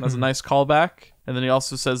 thing. That's a nice callback. And then he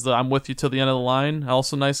also says that "I'm with you till the end of the line."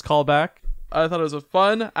 Also nice callback. I thought it was a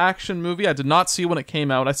fun action movie. I did not see it when it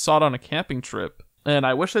came out. I saw it on a camping trip. And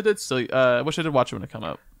I wish I did watch it when it came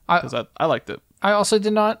out. Because I liked it. I also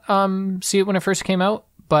did not see it when it first came out.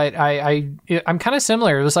 But I'm kind of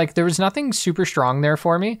similar. It was like there was nothing super strong there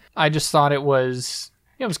for me. I just thought it was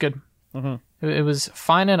good. Mm-hmm. It was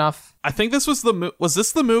fine enough. I think this was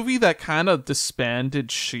this the movie that kind of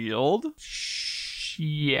disbanded S.H.I.E.L.D.?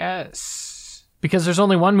 Yes. Because there's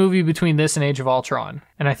only one movie between this and Age of Ultron.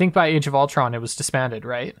 And I think by Age of Ultron it was disbanded,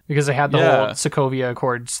 right? Because they had the whole Sokovia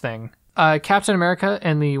Accords thing. Captain America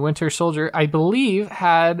and the Winter Soldier, I believe,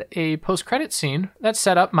 had a post-credit scene that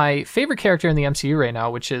set up my favorite character in the MCU right now,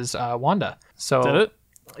 which is Wanda. So, did it?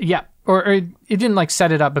 Yeah. Or it didn't like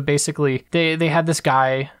set it up, but basically they had this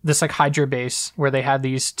guy, this like Hydra base where they had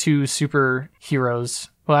these two superheroes.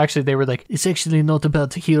 Well, actually, they were like, it's actually not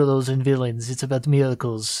about heroes and villains. It's about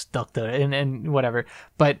miracles, Doctor, and whatever.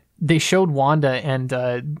 But they showed Wanda and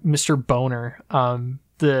Mr. Boner,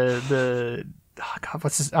 the oh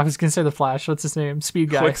God, I was gonna say the Flash. What's his name?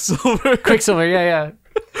 Speed guy. Quicksilver. Yeah.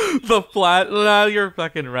 The Flat. Nah, you're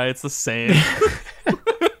fucking right. It's the same.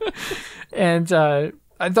 And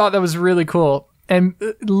I thought that was really cool. And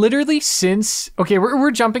literally since, okay,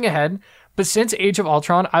 we're jumping ahead, but since Age of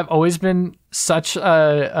Ultron, I've always been such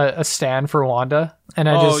a stan for Wanda. And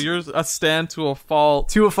you're a stan to a fault.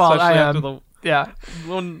 To a fault, I am. Yeah.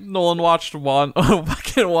 When Nolan watched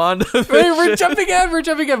fucking Wanda. Wait, we're jumping ahead.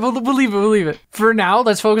 We'll leave it. For now,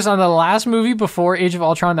 let's focus on the last movie before Age of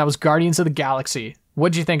Ultron. That was Guardians of the Galaxy.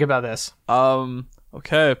 What'd you think about this?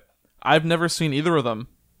 Okay. I've never seen either of them.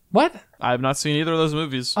 What? I've not seen either of those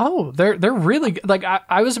movies. Oh, they're really good. Like,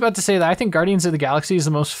 I was about to say that I think Guardians of the Galaxy is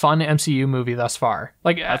the most fun MCU movie thus far.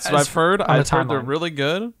 Like, that's what I've heard. I've heard they're really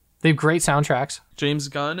good. They have great soundtracks. James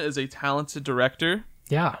Gunn is a talented director.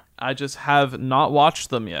 Yeah. I just have not watched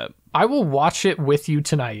them yet. I will watch it with you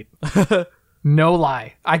tonight. No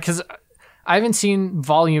lie. Because I haven't seen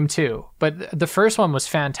Volume 2, but the first one was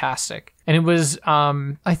fantastic. And it was,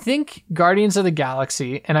 I think, Guardians of the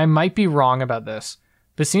Galaxy, and I might be wrong about this,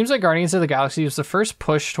 but it seems like Guardians of the Galaxy was the first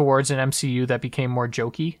push towards an MCU that became more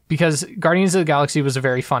jokey, because Guardians of the Galaxy was a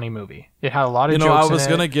very funny movie. It had a lot of jokes in it. I was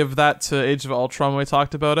going to give that to Age of Ultron when we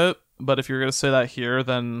talked about it, but if you're going to say that here,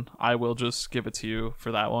 then I will just give it to you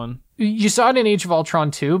for that one. You saw it in Age of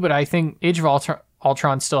Ultron too, but I think Age of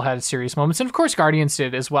Ultron still had serious moments, and of course Guardians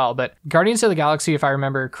did as well, but Guardians of the Galaxy, if I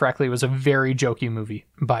remember correctly, was a very jokey movie.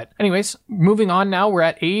 But anyways, moving on now, we're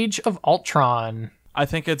at Age of Ultron. I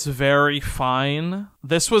think it's very fine.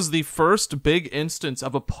 This was the first big instance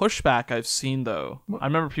of a pushback I've seen, though. I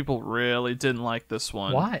remember people really didn't like this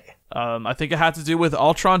one. Why? I think it had to do with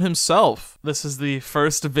Ultron himself. This is the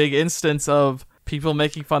first big instance of people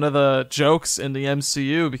making fun of the jokes in the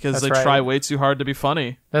MCU because they try way too hard to be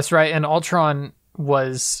funny. That's right, and Ultron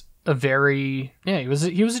was a very... Yeah, he was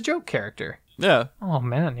a joke character. Yeah. Oh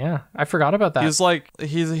man, yeah. I forgot about that. He's like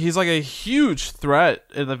a huge threat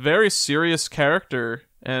and a very serious character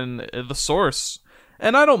and the Source.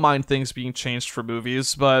 And I don't mind things being changed for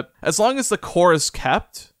movies, but as long as the core is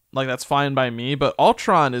kept, like that's fine by me. But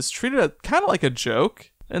Ultron is treated kind of like a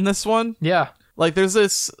joke in this one. Yeah. Like there's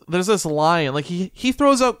this line, like he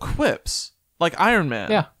throws out quips like Iron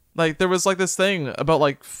Man. Yeah. Like, there was, like, this thing about,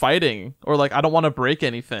 like, fighting, or, like, I don't want to break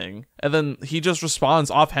anything. And then he just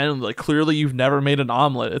responds offhandedly, like, clearly you've never made an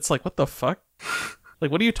omelet. It's like, what the fuck?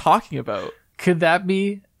 Like, what are you talking about? Could that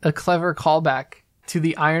be a clever callback to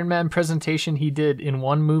the Iron Man presentation he did in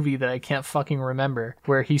one movie that I can't fucking remember,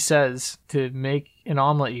 where he says, to make an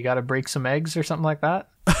omelet, you gotta break some eggs or something like that?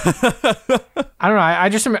 I don't know. I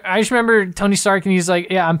just remember Tony Stark, and he's like,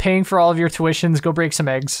 yeah, I'm paying for all of your tuitions, go break some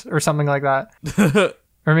eggs, or something like that.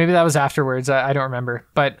 Or maybe that was afterwards. I don't remember.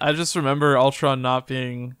 But I just remember Ultron not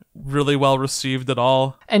being really well received at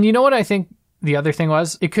all. And you know what I think the other thing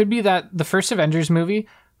was? It could be that the first Avengers movie,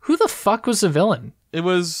 who the fuck was the villain? It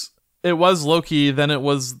was Loki, then it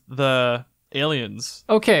was the aliens.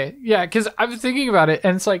 Okay, yeah, because I was thinking about it,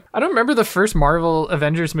 and it's like, I don't remember the first Marvel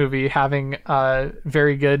Avengers movie having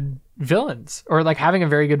very good villains, or like having a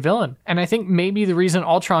very good villain. And I think maybe the reason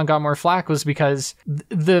Ultron got more flack was because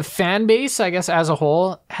the fan base, I guess, as a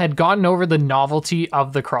whole, had gotten over the novelty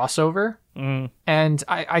of the crossover. And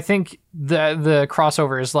I think the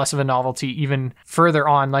crossover is less of a novelty even further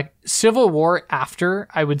on. Like Civil War after,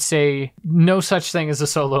 I would say no such thing as a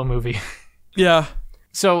solo movie. Yeah.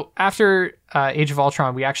 So after Age of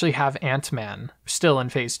Ultron, we actually have Ant-Man still in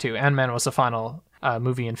Phase 2. Ant-Man was the final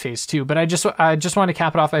movie in Phase 2. But I just want to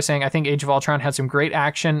cap it off by saying I think Age of Ultron had some great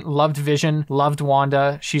action, loved Vision, loved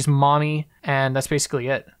Wanda. She's mommy, and that's basically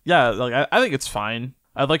it. Yeah, like I think it's fine.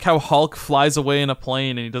 I like how Hulk flies away in a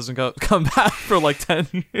plane and he doesn't come back for like 10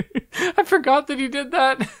 years. I forgot that he did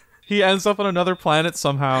that. He ends up on another planet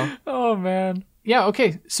somehow. Oh, man. Yeah,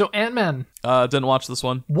 okay. So Ant-Man. Didn't watch this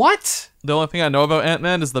one. What? The only thing I know about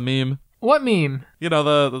Ant-Man is the meme. What meme? You know,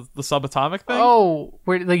 the subatomic thing? Oh,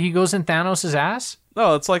 where like he goes in Thanos' ass?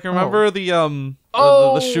 No, it's like, remember the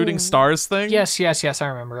shooting stars thing? Yes, I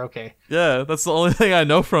remember. Okay. Yeah, that's the only thing I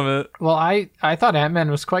know from it. Well, I thought Ant-Man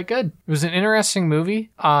was quite good. It was an interesting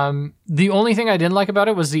movie. The only thing I didn't like about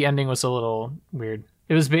it was the ending was a little weird.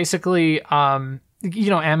 It was basically,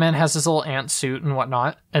 Ant-Man has this little ant suit and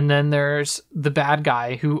whatnot. And then there's the bad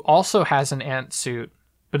guy who also has an ant suit,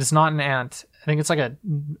 but it's not an ant. I think it's like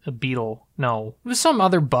a beetle. No, it was some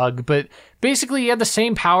other bug, but basically he had the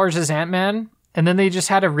same powers as Ant-Man, and then they just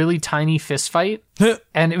had a really tiny fist fight.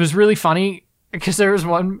 And it was really funny because there was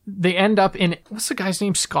one, they end up in, what's the guy's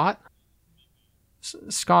name? Scott,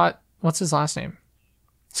 what's his last name?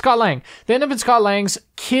 Scott Lang. They end up in Scott Lang's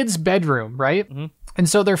kid's bedroom, right? Mm-hmm. And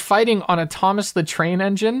so they're fighting on a Thomas the Train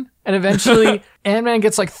engine, and eventually Ant-Man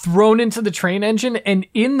gets like thrown into the train engine, and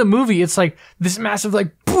in the movie it's like this massive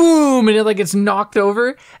like boom, and it like gets knocked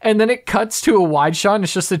over, and then it cuts to a wide shot and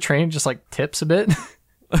it's just the train just like tips a bit.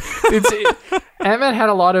 Ant-Man had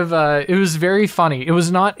a lot of it was very funny. It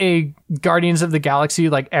was not a Guardians of the Galaxy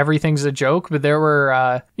like everything's a joke, but there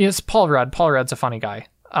were it's Paul Rudd. Paul Rudd's a funny guy.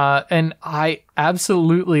 And I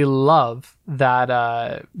absolutely love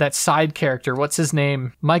that side character. What's his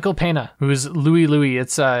name? Michael Pena, who's Louis.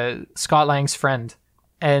 It's Scott Lang's friend.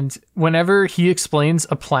 And whenever he explains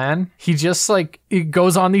a plan, he just it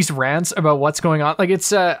goes on these rants about what's going on. Like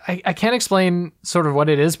it's, I can't explain sort of what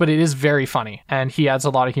it is, but it is very funny. And he adds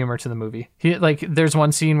a lot of humor to the movie. There's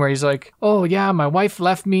one scene where he's like, oh yeah, my wife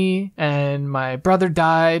left me and my brother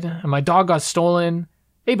died and my dog got stolen.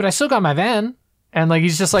 Hey, but I still got my van. And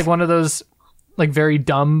he's just one of those very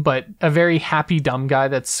dumb, but a very happy dumb guy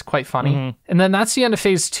that's quite funny. Mm-hmm. And then that's the end of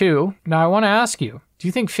phase 2. Now I want to ask you, do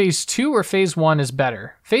you think phase 2 or phase 1 is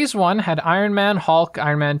better? Phase 1 had Iron Man, Hulk,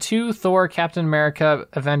 Iron Man 2, Thor, Captain America,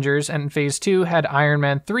 Avengers, and phase 2 had Iron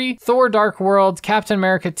Man 3, Thor, Dark World, Captain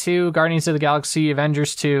America 2, Guardians of the Galaxy,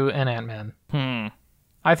 Avengers 2, and Ant-Man.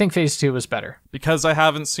 I think phase 2 was better. Because I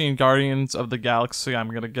haven't seen Guardians of the Galaxy, I'm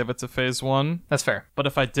going to give it to phase 1. That's fair. But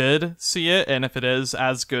if I did see it, and if it is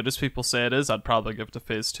as good as people say it is, I'd probably give it to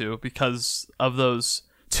phase 2 because of those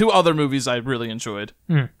 2 other movies I really enjoyed.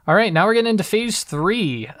 All right, now we're getting into phase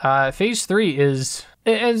 3. Phase 3 is...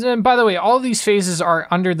 And by the way, all of these phases are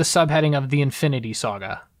under the subheading of the Infinity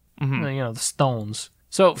Saga. The stones.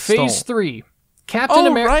 So phase 3... Captain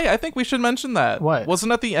America. Right. I think we should mention that. What?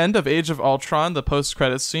 Wasn't at the end of Age of Ultron the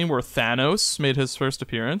post-credits scene where Thanos made his first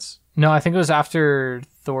appearance? No, I think it was after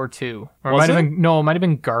Thor 2. Or Was it might it? have been. No, it might have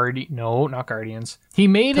been No, not Guardians. He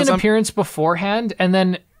made an appearance beforehand, and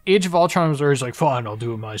then Age of Ultron was where he's like, "Fine, I'll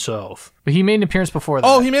do it myself." But he made an appearance before that.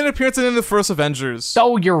 Oh, he made an appearance in the first Avengers.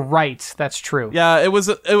 Oh, you're right. That's true. Yeah, I was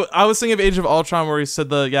thinking of Age of Ultron where he said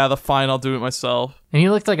the fine, I'll do it myself. And he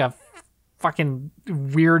looked like a fucking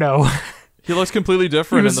weirdo. He looks completely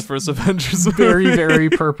different in the first Avengers. Very, very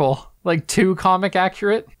purple. Too comic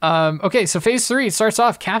accurate. Okay, so phase 3 starts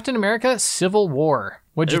off Captain America Civil War.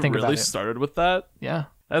 What'd you think about it? It really started with that? Yeah.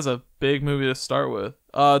 That's a big movie to start with.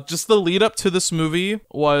 Just the lead up to this movie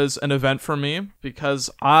was an event for me because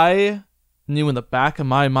I knew in the back of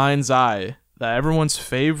my mind's eye that everyone's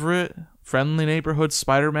favorite friendly neighborhood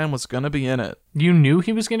Spider-Man was going to be in it. You knew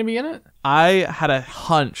he was going to be in it? I had a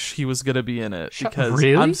hunch he was going to be in it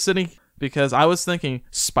because I was thinking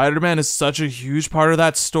Spider-Man is such a huge part of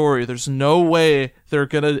that story. There's no way they're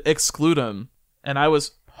going to exclude him. And I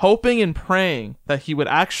was hoping and praying that he would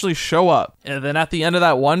actually show up. And then at the end of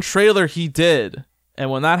that one trailer, he did.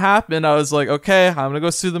 And when that happened, I was like, okay, I'm going to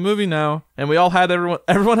go see the movie now. And we all had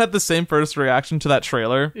everyone had the same first reaction to that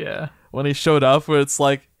trailer. Yeah. When he showed up, where it's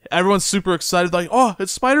like, everyone's super excited, like, oh,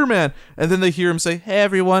 it's Spider-Man. And then they hear him say, hey,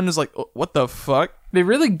 everyone. Is like, oh, what the fuck? They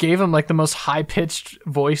really gave him the most high-pitched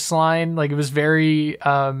voice line. It was very,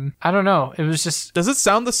 I don't know. It was just... Does it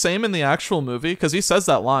sound the same in the actual movie? Because he says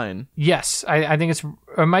that line. Yes. I think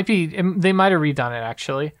it might be, they might have redone it,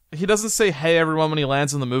 actually. He doesn't say, hey, everyone, when he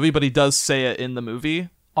lands in the movie, but he does say it in the movie.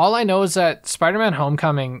 All I know is that Spider-Man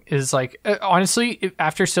Homecoming is honestly,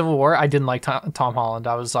 after Civil War, I didn't like Tom Holland.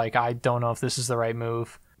 I was like, I don't know if this is the right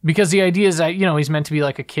move. Because the idea is that, he's meant to be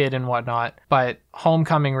like a kid and whatnot, but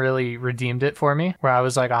Homecoming really redeemed it for me, where I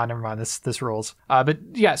was like, never mind, this rules. But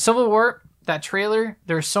yeah, Civil War, that trailer,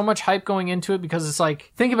 there's so much hype going into it because it's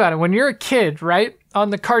think about it, when you're a kid, right? On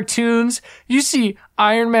the cartoons, you see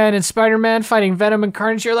Iron Man and Spider-Man fighting Venom and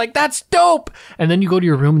Carnage, you're like, that's dope! And then you go to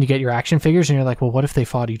your room and you get your action figures and you're like, well, what if they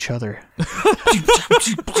fought each other?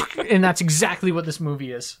 And that's exactly what this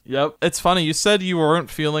movie is. Yep. It's funny, you said you weren't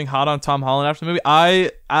feeling hot on Tom Holland after the movie.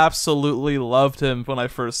 I absolutely loved him when I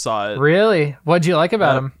first saw it. Really? What'd you like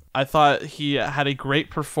about him? I thought he had a great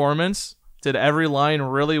performance, did every line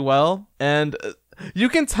really well, and you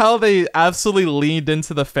can tell they absolutely leaned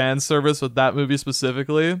into the fan service with that movie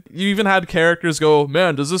specifically. You even had characters go,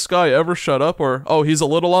 man, does this guy ever shut up? Or, oh, he's a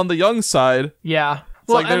little on the young side. Yeah.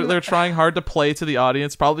 It's they're trying hard to play to the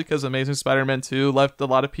audience, probably because Amazing Spider-Man 2 left a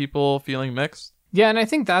lot of people feeling mixed. Yeah, and I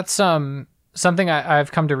think that's something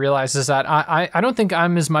I've come to realize is that I don't think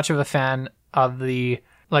I'm as much of a fan of the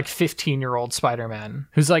 15-year-old Spider-Man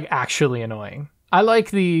who's actually annoying. I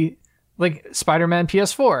like the Spider-Man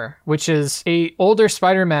PS4, which is a older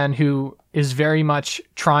Spider-Man who is very much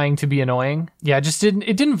trying to be annoying. Yeah, it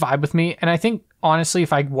didn't vibe with me, and I think honestly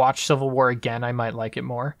if I watch Civil War again, I might like it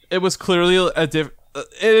more. It was clearly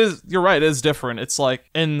you're right, it is different. It's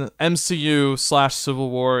in MCU / Civil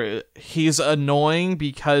War, he's annoying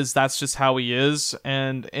because that's just how he is,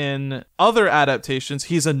 and in other adaptations,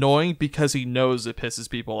 he's annoying because he knows it pisses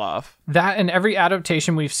people off. That and every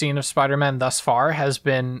adaptation we've seen of Spider-Man thus far has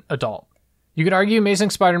been adult. You could argue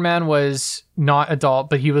Amazing Spider-Man was not adult,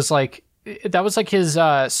 but he was that was his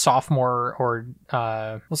sophomore or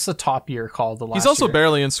what's the top year called? He's also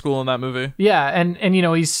barely in school in that movie. Yeah, and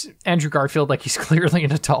he's Andrew Garfield, he's clearly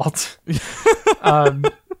an adult.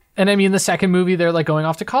 And I mean, the second movie, they're like going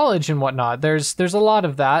off to college and whatnot. There's a lot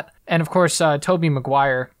of that. And of course, Tobey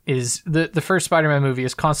Maguire is the first Spider-Man movie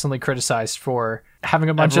is constantly criticized for having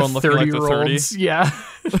a bunch Everyone of looking like the 30-year-olds. 30.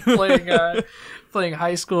 Yeah. playing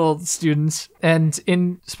high school students. And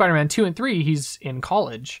in Spider-Man 2 and 3, he's in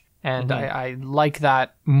college. And I like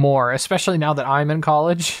that more, especially now that I'm in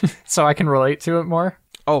college, so I can relate to it more.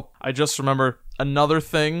 Oh, I just remember another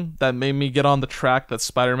thing that made me get on the track that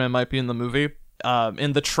Spider-Man might be in the movie.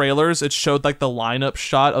 In the trailers, it showed like the lineup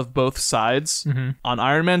shot of both sides. On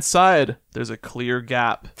Iron Man's side, there's a clear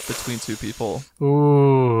gap between two people.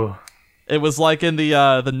 Ooh. It was like in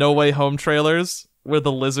the No Way Home trailers where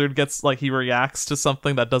the lizard gets like he reacts to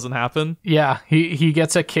something that doesn't happen. Yeah, he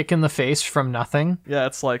gets a kick in the face from nothing. Yeah,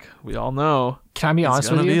 it's like we all know. Can I be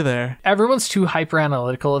honest with you? Be there. Everyone's too hyper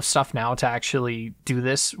analytical of stuff now to actually do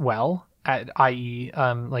this well. I.e.,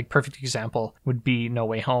 like perfect example would be No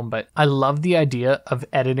Way Home, but I love the idea of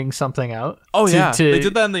editing something out. Oh yeah, they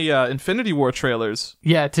did that in the Infinity War trailers.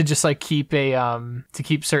 Yeah, to just like keep to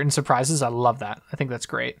keep certain surprises. I love that. I think that's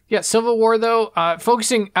great. Yeah, Civil War though,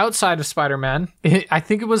 focusing outside of Spider-Man, I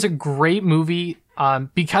think it was a great movie.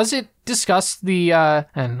 Because it discussed the,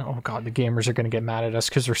 and oh god, the gamers are going to get mad at us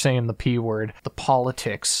because we're saying the P word, the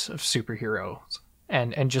politics of superheroes.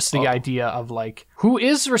 And just the idea of like, who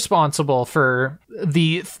is responsible for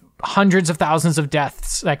the hundreds of thousands of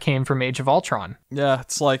deaths that came from Age of Ultron? Yeah,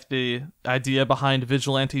 it's like the idea behind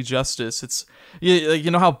vigilante justice. It's, you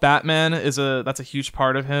know how Batman that's a huge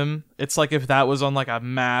part of him? It's like if that was on like a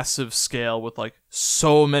massive scale with like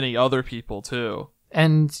so many other people too.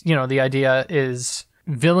 And, you know, the idea is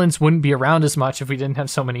villains wouldn't be around as much if we didn't have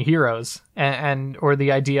so many heroes. Or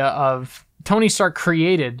the idea of Tony Stark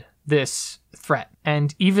created this threat.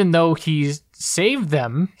 And even though he saved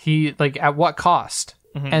them, he like at what cost?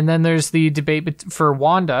 And then there's the debate for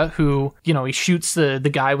Wanda, who, you know, he shoots the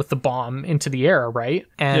guy with the bomb into the air, right?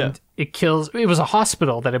 And it was a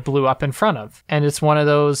hospital that it blew up in front of. And it's one of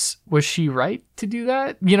those, was she right to do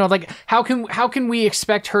that? You know, like how can we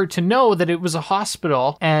expect her to know that it was a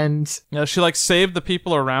hospital? And yeah, she like saved the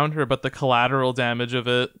people around her, but the collateral damage of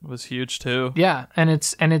it was huge too. Yeah, and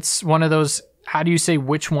it's one of those, how do you say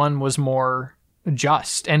which one was more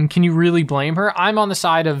just? And can you really blame her? I'm on the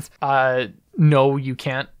side of no, you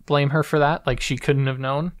can't blame her for that. Like, she couldn't have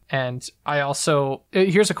known. And I also,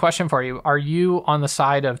 here's a question for you. Are you on the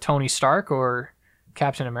side of Tony Stark or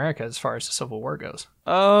Captain America as far as the Civil War goes?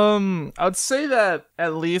 I would say that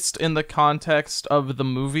at least in the context of the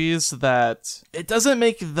movies that it doesn't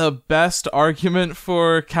make the best argument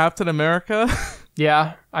for Captain America.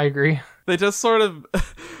 Yeah, I agree. They just sort of,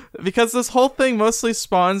 because this whole thing mostly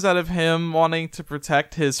spawns out of him wanting to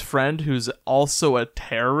protect his friend who's also a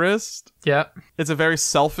terrorist. Yeah. It's a very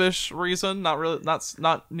selfish reason,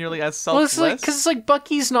 not nearly as selfless. Well, because it's like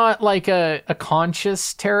Bucky's not like a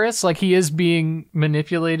conscious terrorist. Like, he is being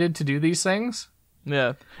manipulated to do these things.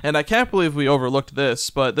 Yeah, and I can't believe we overlooked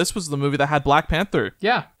this, but this was the movie that had Black Panther.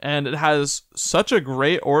 Yeah. And it has such a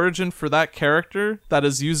great origin for that character that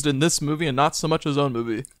is used in this movie and not so much his own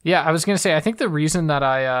movie. Yeah, I was going to say, I think the reason that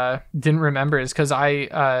I didn't remember is because I,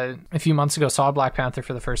 a few months ago, saw Black Panther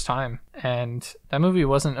for the first time, and that movie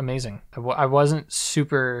wasn't amazing. I wasn't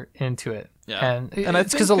super into it. Yeah. And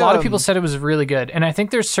it's because a lot of people said it was really good. And I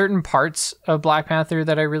think there's certain parts of Black Panther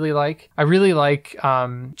that I really like. I really like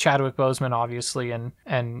Chadwick Boseman, obviously, and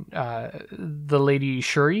the lady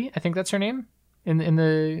Shuri, I think that's her name, in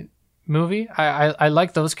the movie. I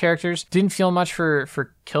like those characters. Didn't feel much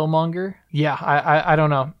for Killmonger. Yeah, I don't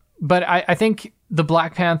know. But I think the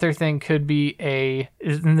Black Panther thing could be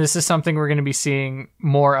and this is something we're going to be seeing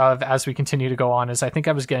more of as we continue to go on, is I think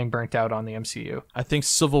I was getting burnt out on the MCU. I think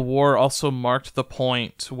Civil War also marked the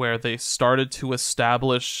point where they started to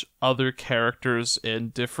establish other characters in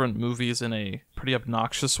different movies in a pretty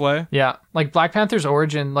obnoxious way. Yeah, like Black Panther's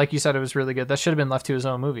origin, like you said, it was really good. That should have been left to his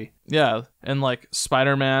own movie. Yeah, and like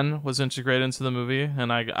Spider-Man was integrated into the movie,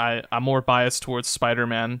 and I'm more biased towards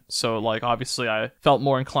Spider-Man, so like obviously I felt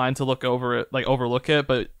more inclined to overlook it,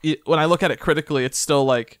 but when I look at it critically, it's still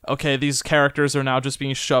like, okay, these characters are now just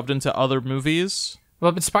being shoved into other movies.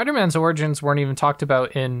 Well, but Spider-Man's origins weren't even talked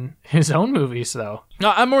about in his own movies, though. No,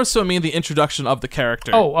 I more so mean the introduction of the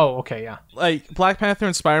character. Oh, okay, yeah. Like, Black Panther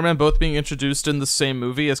and Spider-Man both being introduced in the same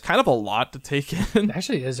movie is kind of a lot to take in. It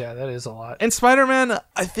actually is, yeah, that is a lot. And Spider-Man,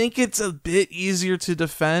 I think it's a bit easier to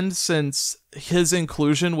defend since his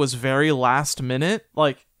inclusion was very last minute.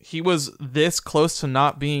 Like, he was this close to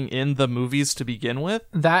not being in the movies to begin with.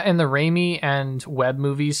 That and the Raimi and Webb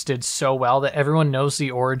movies did so well that everyone knows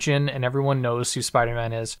the origin and everyone knows who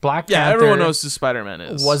Spider-Man is. Black Panther, everyone knows who Spider-Man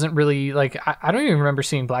is. Wasn't really like I don't even remember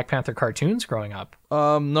seeing Black Panther cartoons growing up.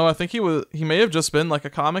 No, I think he may have just been like a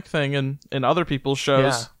comic thing in other people's shows.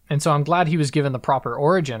 Yeah. And so I'm glad he was given the proper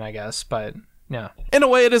origin, I guess, but yeah. In a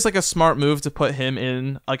way, it is like a smart move to put him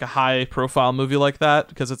in like a high profile movie like that,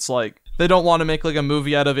 because it's like they don't want to make like a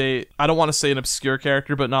movie out of I don't want to say an obscure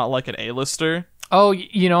character, but not like an A-lister. Oh,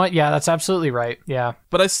 you know what? Yeah, that's absolutely right. Yeah.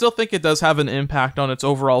 But I still think it does have an impact on its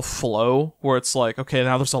overall flow, where it's like, okay,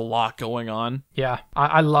 now there's a lot going on. Yeah.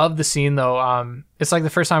 I love the scene, though. It's like the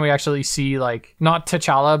first time we actually see, like, not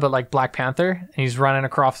T'Challa, but, like, Black Panther. And he's running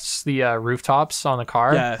across the rooftops on the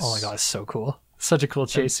car. Yes. Oh, my God, it's so cool. Such a cool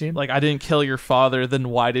chase scene. Like, I didn't kill your father, then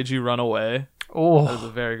why did you run away? Oh. That was a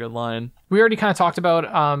very good line. We already kind of talked about,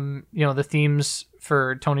 the themes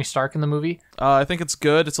for Tony Stark in the movie. I think it's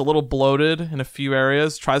good. It's a little bloated in a few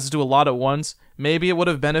areas. Tries to do a lot at once. Maybe it would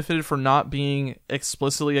have benefited for not being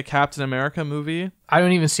explicitly a Captain America movie. I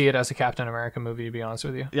don't even see it as a Captain America movie, to be honest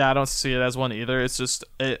with you. Yeah, I don't see it as one either. It's just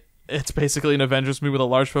it's basically an Avengers movie with a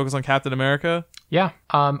large focus on Captain America. Yeah.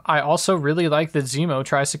 I also really like that Zemo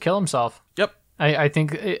tries to kill himself. Yep. I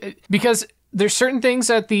think because there's certain things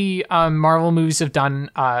that the Marvel movies have done,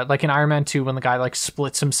 like in Iron Man 2 when the guy like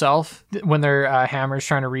splits himself when their Hammer's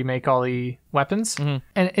trying to remake all the weapons. Mm-hmm.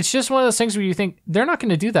 And it's just one of those things where you think they're not going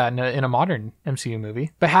to do that in a modern MCU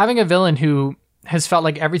movie. But having a villain who has felt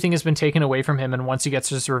like everything has been taken away from him, and once he gets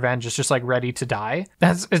his revenge, it's just like ready to die.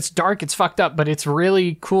 It's dark, it's fucked up, but it's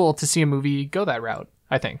really cool to see a movie go that route,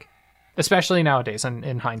 I think. Especially nowadays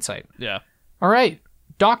in hindsight. Yeah. All right.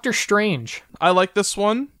 Doctor Strange. I like this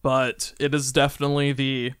one, but it is definitely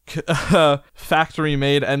the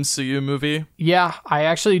factory-made MCU movie. Yeah, I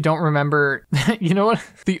actually don't remember. You know what?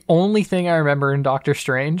 The only thing I remember in Doctor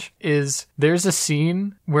Strange is there's a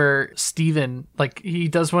scene where Steven, like, he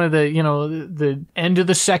does one of the, the end of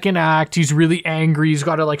the second act. He's really angry. He's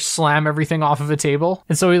got to, like, slam everything off of a table.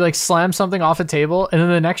 And so he, like, slams something off a table. And then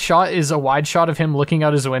the next shot is a wide shot of him looking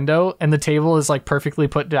out his window. And the table is, like, perfectly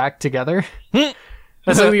put back together.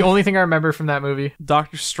 That's like the only thing I remember from that movie.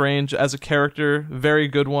 Doctor Strange as a character, very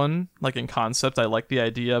good one. Like in concept, I like the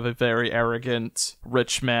idea of a very arrogant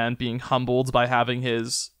rich man being humbled by having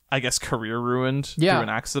his, I guess, career ruined through an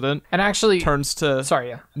accident. And actually turns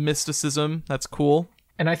to mysticism. That's cool.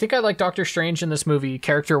 And I think I like Doctor Strange in this movie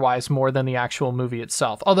character-wise more than the actual movie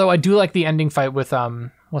itself. Although I do like the ending fight with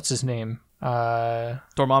what's his name?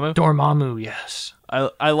 Dormammu? Dormammu, yes.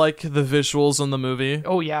 I like the visuals in the movie.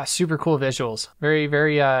 Oh yeah, super cool visuals. Very,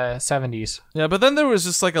 very 70s. Yeah, but then there was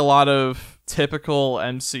just like a lot of typical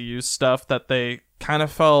MCU stuff that they kind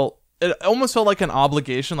of it almost felt like an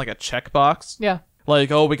obligation, like a checkbox. Yeah.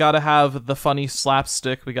 Like, oh, we gotta have the funny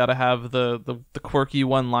slapstick, we gotta have the quirky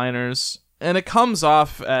one-liners. And it comes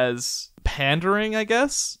off as pandering, I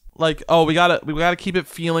guess. Like, oh, we gotta keep it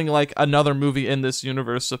feeling like another movie in this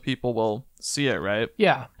universe so people will see it, right?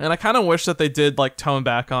 Yeah. And I kind of wish that they did, like, tone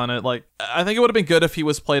back on it. Like, I think it would have been good if he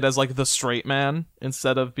was played as, like, the straight man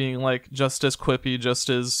instead of being, like, just as quippy, just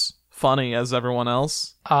as funny as everyone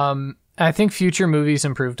else. I think future movies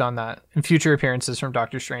improved on that, and future appearances from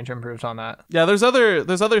Doctor Strange improved on that. Yeah, there's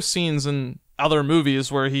other scenes in other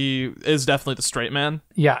movies where he is definitely the straight man.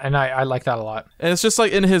 Yeah, and I like that a lot. And it's just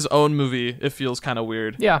like in his own movie, it feels kind of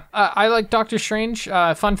weird. Yeah, I like Doctor Strange.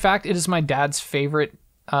 Fun fact, it is my dad's favorite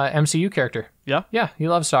MCU character. Yeah? Yeah, he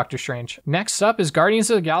loves Doctor Strange. Next up is Guardians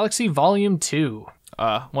of the Galaxy Volume 2.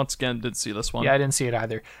 Once again, didn't see this one. Yeah, I didn't see it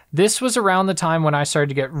either. This was around the time when I started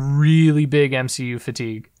to get really big MCU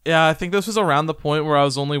fatigue. Yeah, I think this was around the point where I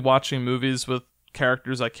was only watching movies with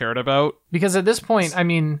characters I cared about. Because at this point, I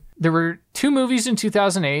mean, there were 2 movies in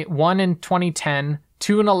 2008, 1 in 2010,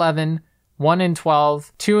 2 in 11, 1 in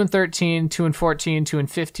 12, 2 in 13, 2 in 14, 2 in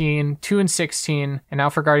 15, 2 in 16, and now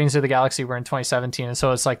for Guardians of the Galaxy, we're in 2017. And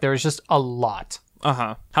so it's like there was just a lot.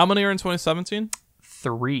 Uh-huh. How many are in 2017?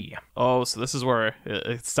 3. Oh, so this is where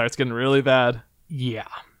it starts getting really bad. Yeah.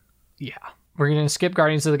 We're going to skip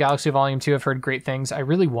Guardians of the Galaxy Volume 2. I've heard great things. I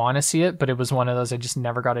really want to see it, but it was one of those I just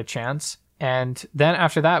never got a chance. And then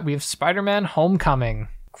after that, we have Spider-Man Homecoming.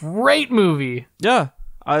 Great movie. Yeah.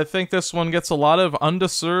 I think this one gets a lot of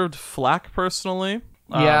undeserved flack, personally.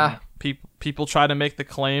 Yeah. People try to make the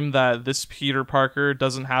claim that this Peter Parker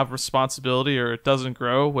doesn't have responsibility or it doesn't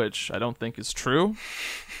grow, which I don't think is true.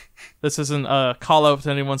 This isn't a call out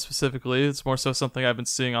to anyone specifically. It's more so something I've been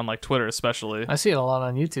seeing on like Twitter, especially. I see it a lot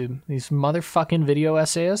on YouTube. These motherfucking video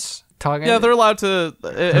essayists talking. Yeah, they're allowed to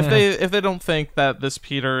if they don't think that this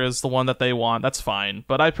Peter is the one that they want, that's fine.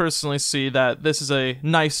 But I personally see that this is a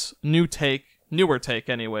nice newer take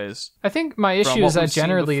anyways. I think my issue is that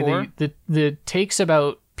generally the takes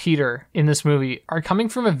about Peter in this movie are coming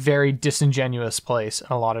from a very disingenuous place in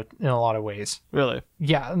a lot of ways. Really?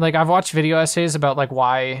 Yeah, like I've watched video essays about like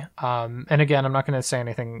why and again, I'm not going to say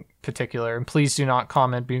anything particular, and please do not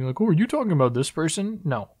comment being like, "Oh, are you talking about this person?"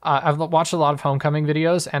 No. I've watched a lot of Homecoming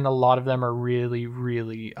videos, and a lot of them are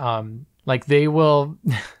really like they will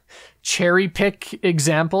cherry pick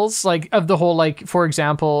examples like of the whole, like, for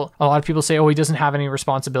example, a lot of people say, oh, he doesn't have any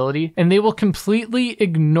responsibility, and they will completely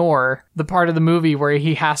ignore the part of the movie where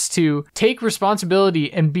he has to take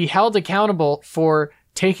responsibility and be held accountable for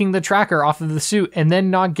taking the tracker off of the suit and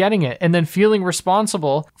then not getting it and then feeling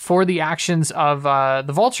responsible for the actions of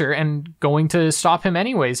the Vulture and going to stop him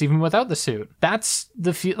anyways, even without the suit. That's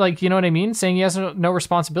like, you know what I mean? Saying he has no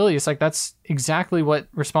responsibility. It's like, that's exactly what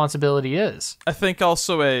responsibility is. I think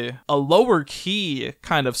also a lower key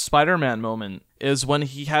kind of Spider-Man moment is when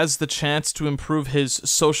he has the chance to improve his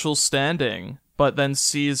social standing, but then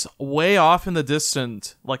sees way off in the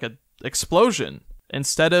distance like a explosion.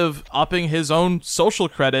 Instead of upping his own social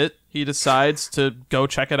credit, he decides to go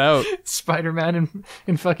check it out. Spider-Man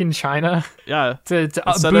in fucking China. Yeah. To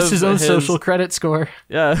boost his own social credit score.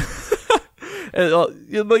 Yeah. But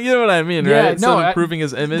you know what I mean, right? Yeah, Instead of improving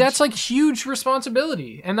his image. That's like huge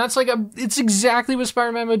responsibility. And that's like it's exactly what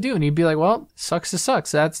Spider-Man would do. And he'd be like, well, sucks to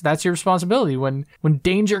sucks. That's your responsibility when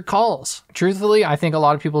danger calls. Truthfully, I think a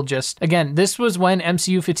lot of people just, again, this was when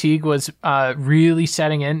MCU fatigue was really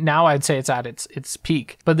setting in. Now I'd say it's at its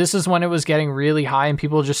peak. But this is when it was getting really high, and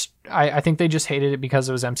people just, I think they just hated it because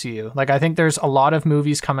it was MCU. Like, I think there's a lot of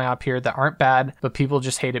movies coming up here that aren't bad, but people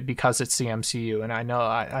just hate it because it's the MCU. And I know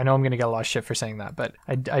I'm going to get a lot of shit for saying that, but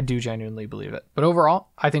I do genuinely believe it. But overall,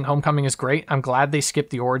 I think Homecoming is great. I'm glad they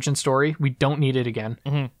skipped the origin story. We don't need it again.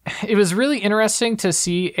 Mm-hmm. It was really interesting to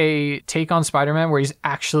see a take on Spider-Man where he's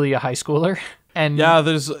actually a high schooler. And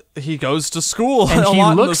yeah, he goes to school, and a he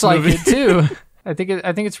lot looks in this like movie. it too. I think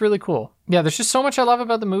it's really cool. Yeah, there's just so much I love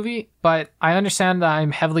about the movie, but I understand that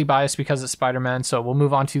I'm heavily biased because it's Spider-Man, so we'll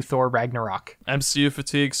move on to Thor Ragnarok. MCU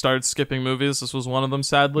fatigue started skipping movies. This was one of them,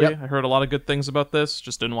 sadly. Yep. I heard a lot of good things about this,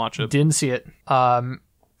 just didn't watch it. Didn't see it.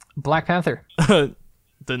 Black Panther.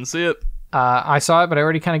 Didn't see it. I saw it, but I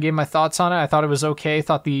already kind of gave my thoughts on it. I thought it was okay.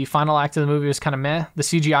 Thought the final act of the movie was kind of meh. The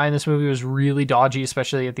CGI in this movie was really dodgy,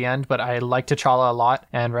 especially at the end, but I like T'Challa a lot,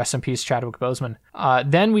 and rest in peace, Chadwick Boseman.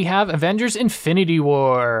 Then we have Avengers Infinity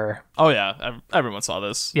War. Oh yeah, everyone saw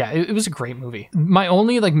this. Yeah, it was a great movie. My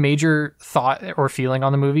only like major thought or feeling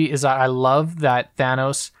on the movie is that I love that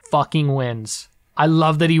Thanos fucking wins. I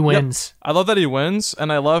love that he wins. Yep. I love that he wins,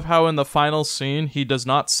 and I love how in the final scene, he does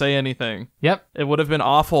not say anything. Yep. It would have been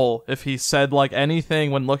awful if he said, like,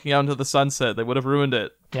 anything when looking out into the sunset. They would have ruined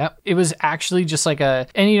it. Yep. It was actually just like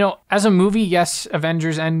and you know, as a movie, yes,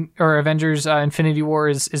 Avengers Infinity War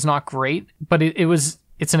is not great, but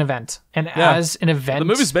it's an event. And as an event, the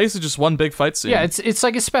movie's basically just one big fight scene. Yeah, it's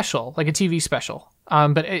like a special, like a TV special.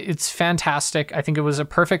 But it's fantastic. I think it was a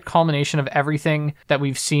perfect culmination of everything that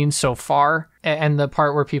we've seen so far. And the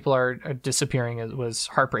part where people are disappearing was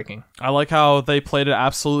heartbreaking. I like how they played it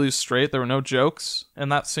absolutely straight. There were no jokes in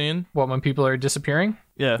that scene. What, when people are disappearing?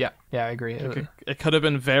 Yeah. Yeah, I agree. It could have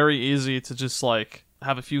been very easy to just, like,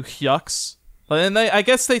 have a few yucks. And I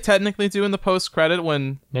guess they technically do in the post-credit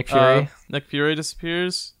when Nick Fury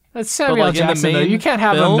disappears. That's Samuel Jackson, though. You can't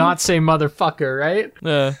have him not say motherfucker, right?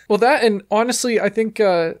 Yeah. Well, that, and honestly, I think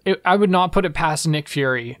I would not put it past Nick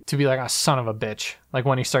Fury to be like a son of a bitch, like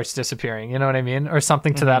when he starts disappearing, you know what I mean? Or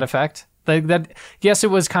something to that effect. Like that, yes,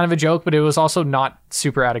 it was kind of a joke, but it was also not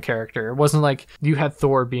super out of character. It wasn't like you had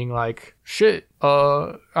Thor being like, shit,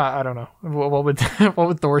 I don't know. What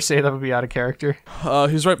would Thor say that would be out of character?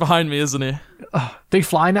 He's right behind me, isn't he? They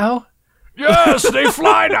fly now? Yes, they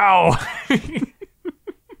fly now!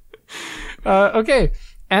 Okay,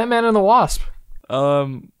 Ant-Man and the Wasp.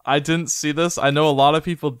 I didn't see this. I know a lot of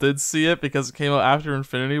people did see it because it came out after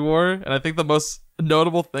Infinity War, and I think the most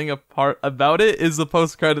notable thing about it is the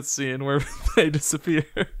post-credit scene where they disappear.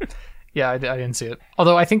 Yeah, I didn't see it.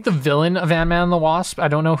 Although I think the villain of Ant-Man and the Wasp, I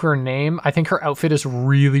don't know her name. I think her outfit is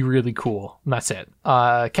really, really cool. And that's it.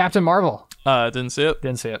 Captain Marvel. Didn't see it.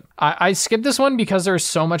 Didn't see it. I skipped this one because there's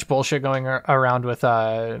so much bullshit going around with, what's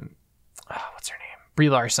her name? Brie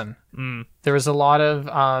Larson. There was a lot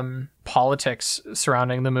of politics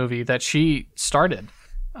surrounding the movie that she started,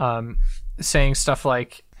 saying stuff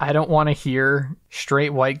like, I don't want to hear straight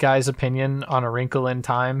white guy's opinion on A Wrinkle in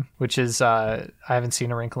Time, which is, I haven't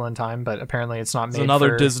seen A Wrinkle in Time, but apparently it's not made It's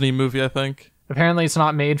another Disney movie, I think. Apparently it's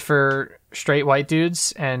not made for straight white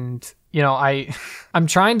dudes, and you know, I'm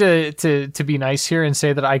trying to be nice here and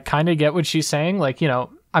say that I kind of get what she's saying. Like, you know,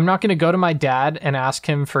 I'm not going to go to my dad and ask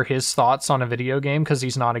him for his thoughts on a video game because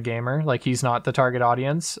he's not a gamer. Like, he's not the target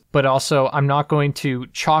audience. But also, I'm not going to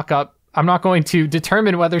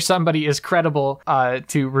determine whether somebody is credible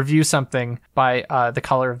to review something by the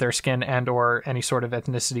color of their skin and or any sort of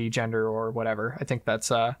ethnicity, gender, or whatever. I think that's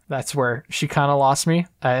where she kind of lost me.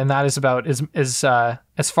 And that is about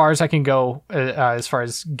as far as I can go as far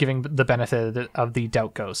as giving the benefit of the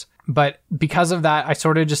doubt goes. But because of that, I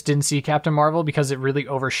sort of just didn't see Captain Marvel because it really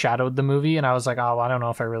overshadowed the movie. And I was like, oh, I don't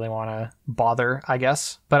know if I really want to bother, I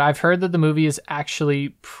guess. But I've heard that the movie is actually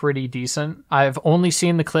pretty decent. I've only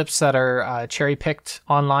seen the clips that are cherry picked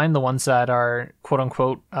online, the ones that are quote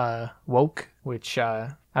unquote woke, which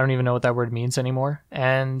I don't even know what that word means anymore.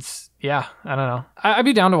 And yeah, I don't know. I'd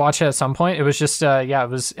be down to watch it at some point. It was just, it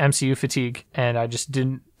was MCU fatigue, and I just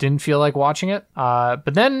didn't feel like watching it.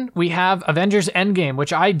 But then we have Avengers Endgame,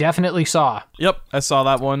 which I definitely saw. Yep, I saw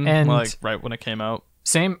that one, and like right when it came out.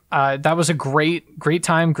 Same. That was a great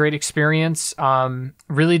time, great experience.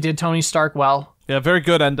 Really did Tony Stark well. Yeah, very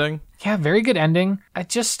good ending. Yeah, very good ending. I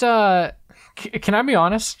just, can I be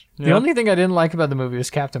honest? Yeah. The only thing I didn't like about the movie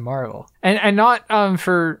was Captain Marvel. And not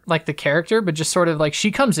for like the character, but just sort of like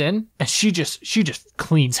she comes in and she just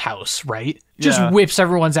cleans house, right? Just whips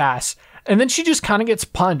everyone's ass. And then she just kind of gets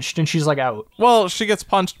punched and she's like out. Well, she gets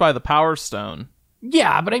punched by the Power Stone.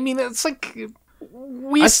 Yeah, but I mean, it's like...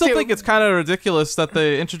 I still think it's kind of ridiculous that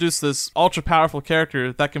they introduce this ultra-powerful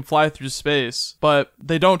character that can fly through space, but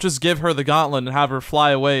they don't just give her the gauntlet and have her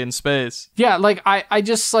fly away in space. Yeah, like, I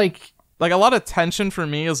just, like... Like, a lot of tension for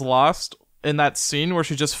me is lost in that scene where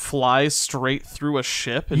she just flies straight through a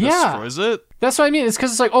ship and destroys it. That's what I mean. It's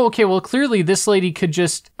because it's like, oh, okay, well, clearly this lady could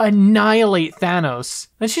just annihilate Thanos.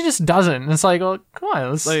 And she just doesn't. And it's like, well, come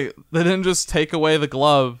on. Like, they didn't just take away the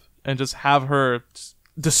glove and just have her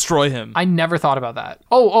destroy him. I never thought about that.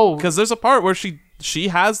 Oh. Because there's a part where she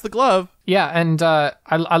has the glove. Yeah, and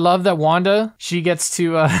I love that Wanda, she gets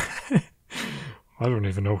to... I don't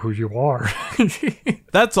even know who you are.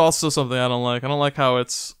 That's also something I don't like. I don't like how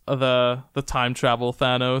it's the time travel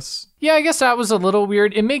Thanos. Yeah, I guess that was a little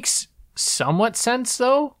weird. It makes somewhat sense,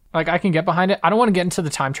 though. Like, I can get behind it. I don't want to get into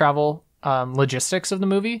the time travel logistics of the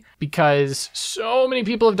movie because so many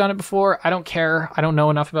people have done it before. I don't care. I don't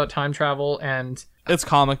know enough about time travel, and... It's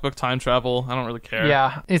comic book time travel. I don't really care.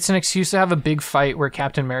 Yeah, it's an excuse to have a big fight where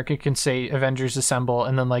Captain America can say Avengers assemble,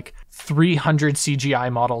 and then like 300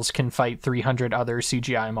 CGI models can fight 300 other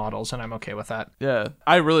CGI models, and I'm okay with that. Yeah,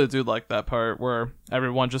 I really do like that part where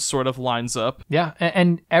everyone just sort of lines up. Yeah,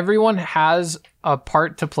 and everyone has a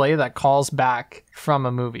part to play that calls back from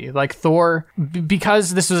a movie. Like Thor,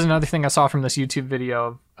 because this was another thing I saw from this YouTube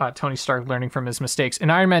video of Tony Stark learning from his mistakes. In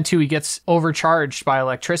Iron Man 2, he gets overcharged by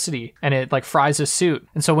electricity and it like fries his suit.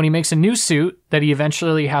 And so when he makes a new suit that he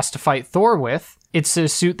eventually has to fight Thor with, it's a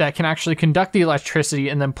suit that can actually conduct the electricity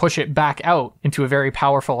and then push it back out into a very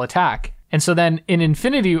powerful attack. And so then in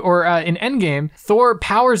Infinity or in Endgame, Thor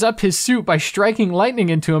powers up his suit by striking lightning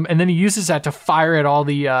into him, and then he uses that to fire at all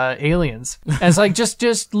the aliens. And it's like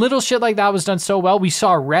just little shit like that was done so well. We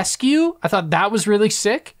saw Rescue. I thought that was really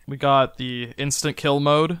sick. We got the instant kill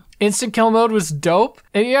mode. Instant kill mode was dope.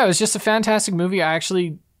 And yeah, it was just a fantastic movie. I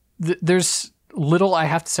actually, there's little I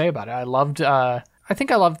have to say about it. I think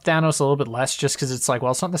I loved Thanos a little bit less just because it's like,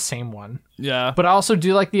 well, it's not the same one. Yeah. But I also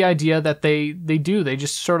do like the idea that they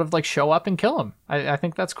just sort of like show up and kill him. I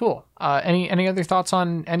think that's cool. Any other thoughts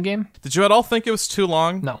on Endgame? Did you at all think it was too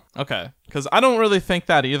long? No. Okay. Because I don't really think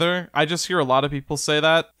that either. I just hear a lot of people say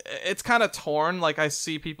that. It's kind of torn. Like I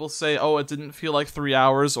see people say, oh, it didn't feel like 3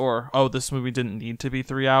 hours, or, oh, this movie didn't need to be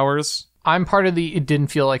 3 hours. I'm part of the it didn't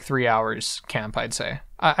feel like 3 hours camp, I'd say.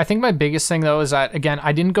 I think my biggest thing, though, is that, again,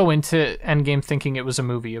 I didn't go into Endgame thinking it was a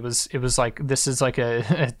movie. It was like, this is like a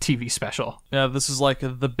TV special. Yeah, this is like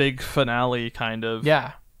the big finale, kind of.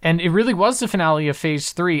 Yeah. And it really was the finale of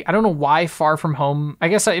Phase 3. I don't know why Far From Home... I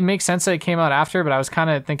guess it makes sense that it came out after, but I was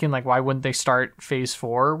kind of thinking, like, why wouldn't they start Phase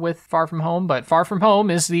 4 with Far From Home? But Far From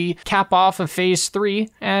Home is the cap-off of Phase 3,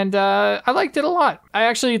 and I liked it a lot. I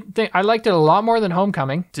actually think I liked it a lot more than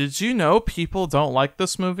Homecoming. Did you know people don't like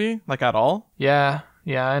this movie? Like, at all? Yeah,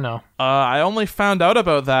 I know. I only found out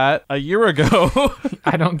about that a year ago.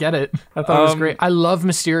 I don't get it. I thought it was great. I love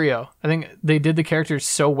Mysterio. I think they did the characters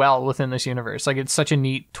so well within this universe. Like, it's such a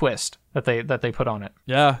neat twist that they put on it.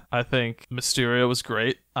 Yeah, I think Mysterio was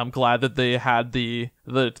great. I'm glad that they had the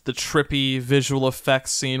trippy visual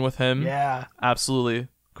effects scene with him. Yeah. Absolutely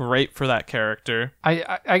great for that character.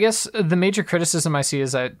 I guess the major criticism I see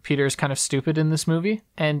is that Peter is kind of stupid in this movie.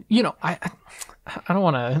 And, you know, I don't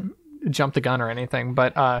want to jump the gun or anything,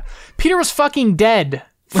 but Peter was fucking dead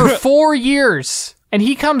for 4 years. And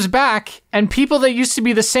he comes back, and people that used to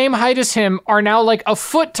be the same height as him are now like a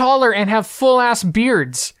foot taller and have full-ass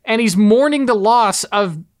beards. And he's mourning the loss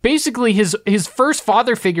of basically his first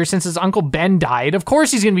father figure since his Uncle Ben died. Of course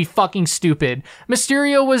he's gonna be fucking stupid.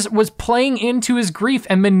 Mysterio was playing into his grief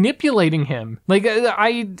and manipulating him. Like,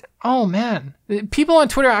 oh man. People on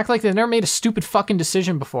Twitter act like they've never made a stupid fucking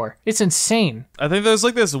decision before. It's insane. I think there's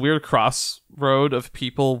like this weird crossroad of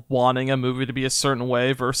people wanting a movie to be a certain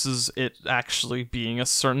way versus it actually being a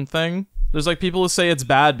certain thing. There's like people who say it's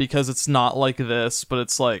bad because it's not like this, but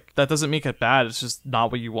it's like, that doesn't make it bad. It's just not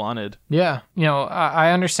what you wanted. Yeah. You know,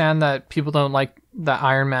 I understand that people don't like that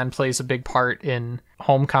Iron Man plays a big part in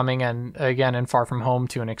Homecoming and again in Far From Home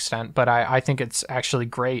to an extent, but I think it's actually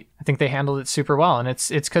great. I think they handled it super well, and it's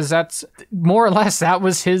because that's more or less that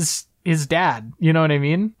was his dad, you know what I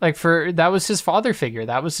mean? Like that was his father figure,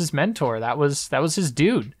 that was his mentor, that was his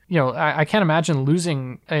dude. You know, I can't imagine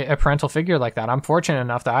losing a parental figure like that. I'm fortunate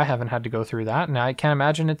enough that I haven't had to go through that, and I can't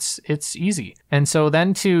imagine it's easy. And so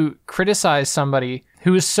then to criticize somebody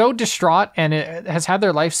who is so distraught and it has had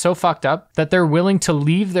their life so fucked up that they're willing to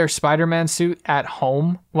leave their Spider-Man suit at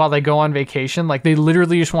home while they go on vacation, like they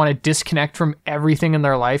literally just want to disconnect from everything in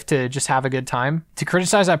their life to just have a good time. To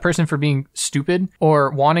criticize that person for being stupid or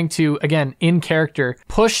wanting to, again, in character,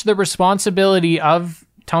 push the responsibility of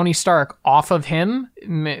Tony Stark off of him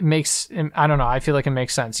makes, I don't know, I feel like it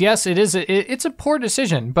makes sense. Yes, it's a poor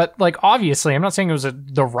decision, but like obviously I'm not saying it was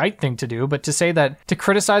the right thing to do, but to say that, to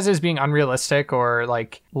criticize it as being unrealistic or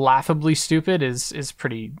like laughably stupid is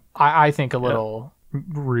pretty, I think a little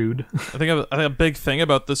rude. I think a big thing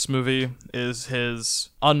about this movie is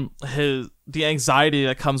the anxiety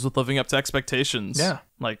that comes with living up to expectations. Yeah.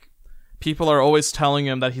 Like people are always telling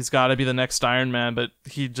him that he's got to be the next Iron Man, but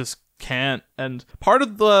he just can't. And part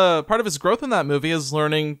of his growth in that movie is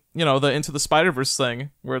learning, you know, the Into the Spider-Verse thing,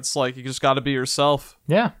 where it's like you just got to be yourself.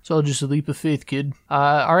 Yeah, it's all just a leap of faith, kid.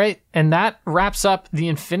 All right, and that wraps up the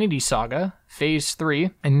Infinity Saga, Phase 3,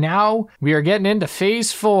 and now we are getting into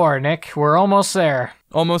Phase 4, Nick. We're almost there.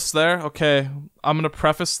 Almost there? Okay, I'm gonna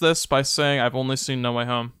preface this by saying I've only seen No Way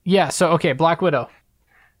Home. Yeah, so okay, Black Widow.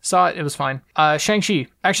 Saw it was fine. Shang-Chi.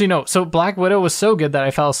 Actually, no. So Black Widow was so good that I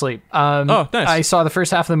fell asleep. Oh, nice. I saw the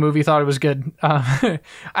first half of the movie, thought it was good.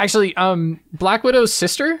 Actually, Black Widow's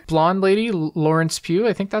sister, blonde lady, Lawrence Pugh,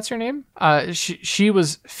 I think that's her name. She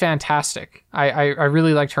was fantastic. I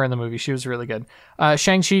really liked her in the movie. She was really good.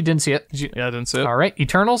 Shang-Chi, didn't see it. Yeah, I didn't see it. All right.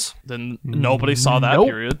 Eternals. Then nobody saw that, nope.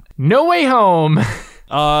 Period. No Way Home.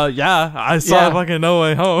 Yeah, I saw fucking No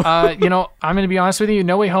Way Home. You know, I'm going to be honest with you.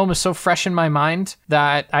 No Way Home is so fresh in my mind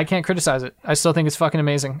that I can't criticize it. I still think it's fucking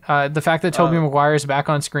amazing. The fact that Tobey Maguire is back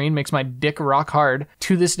on screen makes my dick rock hard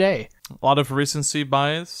to this day. A lot of recency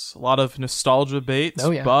bias, a lot of nostalgia bait,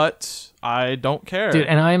 but I don't care. Dude,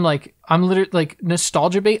 and I'm literally like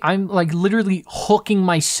nostalgia bait. I'm like literally hooking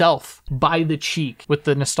myself by the cheek with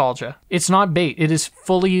the nostalgia. It's not bait. It is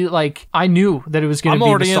fully like, I knew that it was going to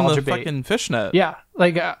be nostalgia bait. I'm already in the fucking fishnet. Yeah.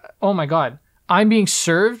 Like, oh my God. I'm being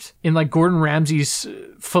served in like Gordon Ramsay's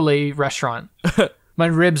filet restaurant. My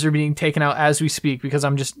ribs are being taken out as we speak because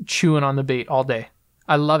I'm just chewing on the bait all day.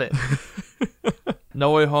 I love it.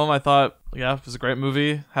 No Way Home, I thought, yeah, it was a great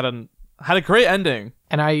movie. Had a great ending.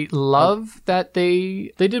 And I love that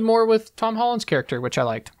they did more with Tom Holland's character, which I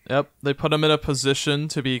liked. Yep, they put him in a position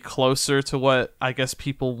to be closer to what I guess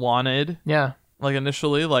people wanted. Yeah. Like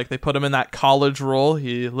initially, like they put him in that college role.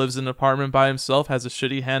 He lives in an apartment by himself, has a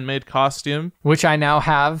shitty handmade costume. Which I now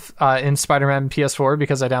have in Spider-Man PS4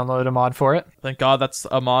 because I downloaded a mod for it. Thank God that's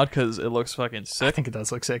a mod because it looks fucking sick. I think it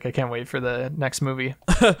does look sick. I can't wait for the next movie.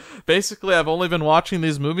 Basically, I've only been watching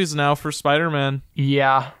these movies now for Spider-Man.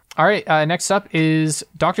 Yeah. All right, next up is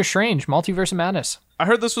Doctor Strange, Multiverse of Madness. I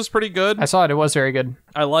heard this was pretty good. I saw it. It was very good.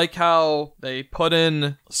 I like how they put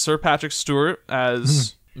in Sir Patrick Stewart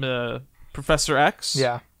as Professor X.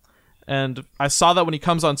 Yeah. And I saw that when he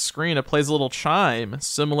comes on screen, it plays a little chime,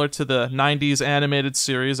 similar to the 90s animated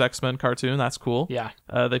series X-Men cartoon. That's cool. Yeah.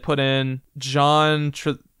 They put in John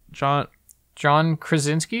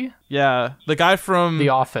Krasinski? Yeah. The guy from The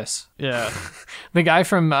Office. Yeah. The guy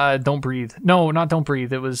from Don't Breathe. No, not Don't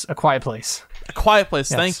Breathe. It was A Quiet Place. A Quiet Place,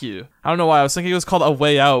 yes. Thank you. I don't know why. I was thinking it was called A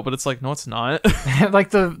Way Out, but it's like, no, it's not.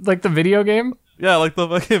 like the video game? Yeah, like the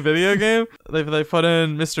fucking video game. They put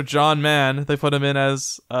in Mr. John Mann. They put him in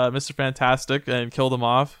as Mr. Fantastic and killed him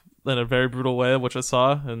off in a very brutal way, which I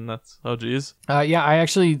saw, and that's, oh geez. Yeah, I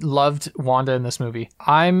actually loved Wanda in this movie.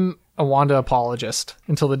 a Wanda apologist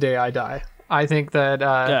until the day I die. I think that...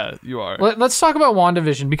 yeah, you are. Let's talk about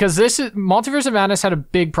WandaVision, because Multiverse of Madness had a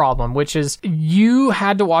big problem, which is you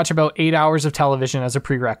had to watch about 8 hours of television as a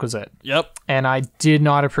prerequisite. Yep. And I did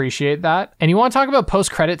not appreciate that. And you want to talk about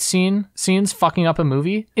post-credit scenes fucking up a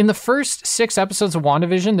movie? In the first 6 episodes of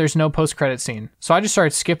WandaVision, there's no post-credit scene. So I just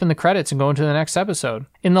started skipping the credits and going to the next episode.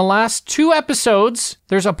 In the last 2 episodes,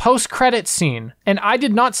 there's a post-credit scene, and I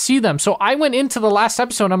did not see them. So I went into the last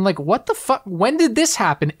episode, and I'm like, what the fuck? When did this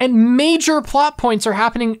happen? And major plot points are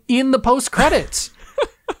happening in the post-credits.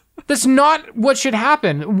 That's not what should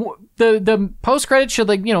happen. The post-credits should,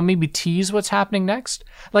 like, you know, maybe tease what's happening next.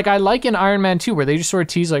 Like, I like in Iron Man 2 where they just sort of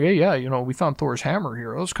tease, like, hey, yeah, you know, we found Thor's hammer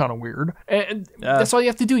here. That was kind of weird. And that's all you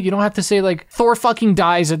have to do. You don't have to say, like, Thor fucking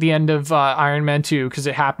dies at the end of Iron Man 2 because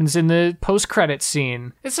it happens in the post-credits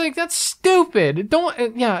scene. It's like, that's stupid.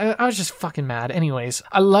 I was just fucking mad. Anyways,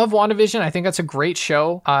 I love WandaVision. I think that's a great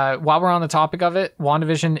show. While we're on the topic of it,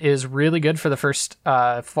 WandaVision is really good for the first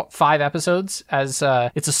 5 episodes, as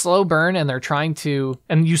it's a slow burn, and they're trying to,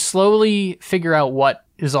 and you slowly figure out what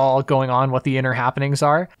is all going on, what the inner happenings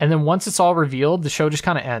are. And then once it's all revealed, the show just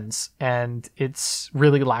kind of ends, and it's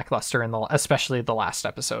really lackluster especially the last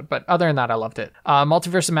episode. But other than that, I loved it.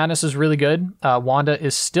 Multiverse of Madness is really good. Wanda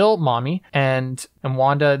is still mommy, and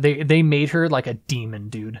Wanda, they made her like a demon,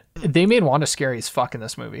 dude. They made Wanda scary as fuck in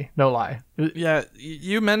this movie. No lie. Yeah,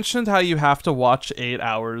 you mentioned how you have to watch 8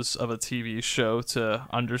 hours of a TV show to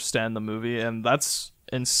understand the movie, and that's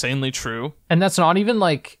insanely true. And that's not even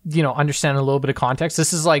like, you know, understand a little bit of context.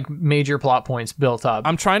 This is like major plot points built up.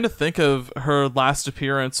 I'm trying to think of her last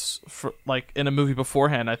appearance for, like, in a movie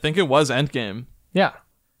beforehand. I think it was Endgame. Yeah.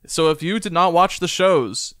 So if you did not watch the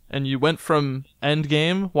shows and you went from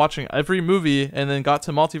Endgame watching every movie and then got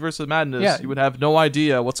to Multiverse of Madness, you would have no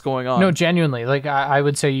idea what's going on. No, genuinely, like I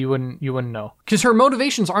would say you wouldn't know, because her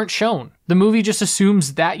motivations aren't shown. The movie just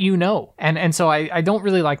assumes that you know, and so I don't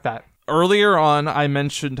really like that. Earlier on, I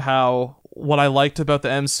mentioned how what I liked about the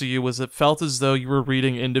MCU was it felt as though you were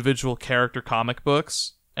reading individual character comic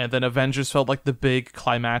books, and then Avengers felt like the big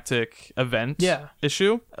climactic event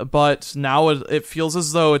issue. But now it feels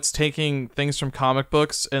as though it's taking things from comic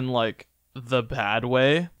books in, like, the bad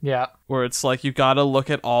way. Yeah. Where it's like you gotta look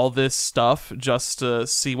at all this stuff just to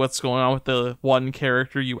see what's going on with the one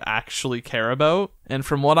character you actually care about. And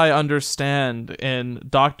from what I understand, in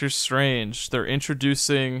Doctor Strange, they're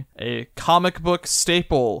introducing a comic book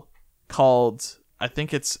staple called, I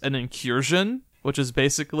think it's an incursion, which is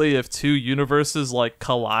basically if 2 universes, like,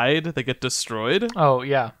 collide, they get destroyed. Oh,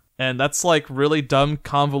 yeah. And that's, like, really dumb,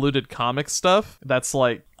 convoluted comic stuff. That's,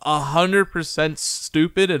 like, 100%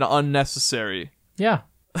 stupid and unnecessary. Yeah.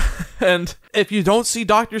 And if you don't see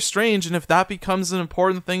Doctor Strange, and if that becomes an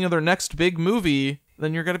important thing in their next big movie,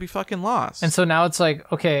 then you're gonna be fucking lost. And so now it's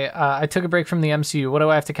like, okay, I took a break from the MCU. What do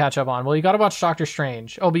I have to catch up on? Well, you gotta watch Doctor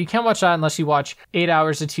Strange. Oh, but you can't watch that unless you watch 8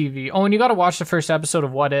 hours of TV. Oh, and you gotta watch the first episode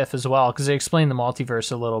of What If as well, because they explain the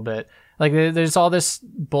multiverse a little bit. Like, there's all this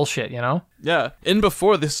bullshit, you know? Yeah. In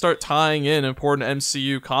before they start tying in important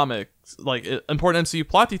MCU comics, like, important MCU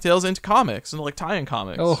plot details into comics, and, like, tie-in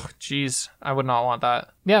comics. Oh, jeez. I would not want that.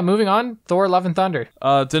 Yeah, moving on. Thor: Love and Thunder.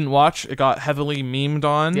 Didn't watch. It got heavily memed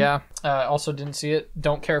on. Yeah. Also didn't see it.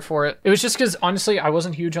 Don't care for it. It was just because, honestly, I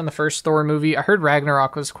wasn't huge on the first Thor movie. I heard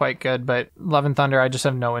Ragnarok was quite good, but Love and Thunder, I just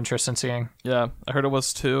have no interest in seeing. Yeah, I heard it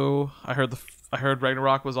was too. I heard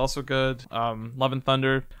Ragnarok was also good. Love and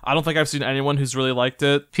Thunder. I don't think I've seen anyone who's really liked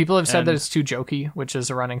it. People have said that it's too jokey, which is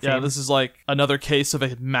a running theme. Yeah, this is like another case of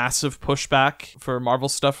a massive pushback for Marvel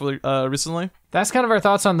stuff recently. That's kind of our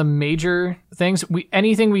thoughts on the major things.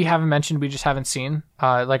 Anything we haven't mentioned, we just haven't seen.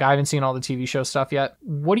 Like, I haven't seen all the TV show stuff yet.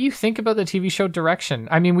 What do you think about the TV show direction?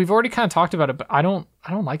 I mean, we've already kind of talked about it, but I don't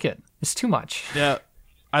like it. It's too much. Yeah.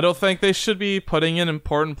 I don't think they should be putting in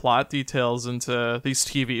important plot details into these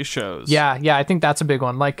TV shows. Yeah, I think that's a big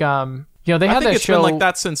one. Like, you know, they had that show. I think it's been like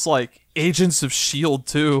that since, like, Agents of S.H.I.E.L.D.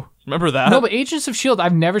 too. Remember that? No, but Agents of S.H.I.E.L.D.,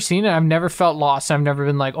 I've never seen it. I've never felt lost. I've never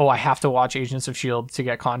been like, oh, I have to watch Agents of S.H.I.E.L.D. to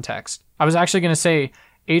get context. I was actually going to say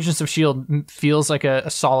Agents of S.H.I.E.L.D. feels like a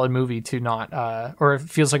solid movie to not, or it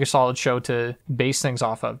feels like a solid show to base things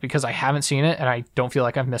off of, because I haven't seen it and I don't feel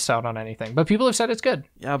like I've missed out on anything. But people have said it's good.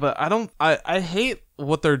 Yeah, but I hate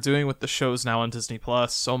what they're doing with the shows now on Disney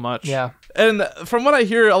Plus so much. Yeah. And from what I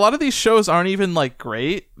hear, a lot of these shows aren't even, like,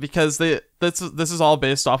 great, because this is all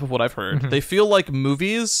based off of what I've heard. Mm-hmm. They feel like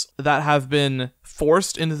movies that have been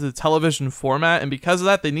forced into the television format, and because of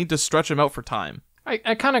that, they need to stretch them out for time.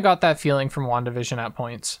 I kind of got that feeling from WandaVision at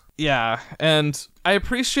points. Yeah, and I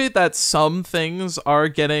appreciate that some things are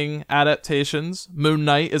getting adaptations. Moon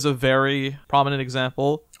Knight is a very prominent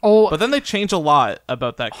example. Oh, But then they change a lot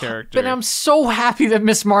about that character. but I'm so happy that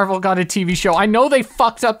Miss Marvel got a TV show. I know they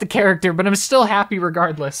fucked up the character, but I'm still happy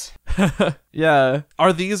regardless. Yeah.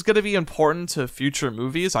 Are these going to be important to future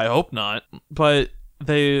movies? I hope not. But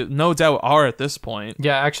they no doubt are at this point.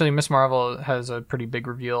 Yeah, actually, Miss Marvel has a pretty big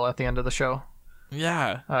reveal at the end of the show.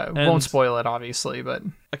 Yeah. Won't spoil it, obviously, but...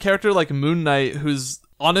 A character like Moon Knight, who's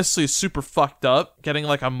honestly super fucked up, getting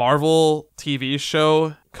like a Marvel TV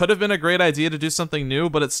show could have been a great idea to do something new,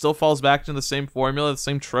 but it still falls back to the same formula, the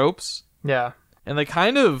same tropes. Yeah. And they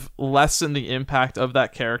kind of lessen the impact of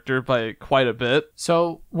that character by quite a bit.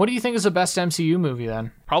 So, what do you think is the best MCU movie,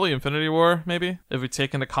 then? Probably Infinity War, maybe, if we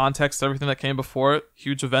take into context everything that came before it.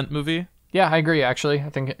 Huge event movie. Yeah, I agree, actually. I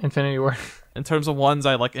think Infinity War... In terms of ones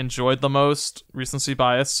I like enjoyed the most, recency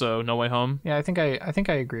bias, so No Way Home. Yeah, I think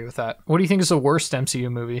I agree with that. What do you think is the worst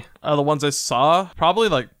MCU movie? The ones I saw, probably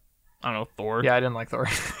like, I don't know, Thor. Yeah, I didn't like Thor.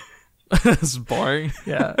 It's boring.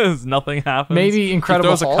 Yeah. Nothing happens. Maybe Incredible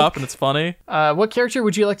He throws Hulk. a cup and it's funny. What character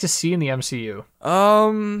would you like to see in the MCU?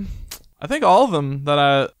 I think all of them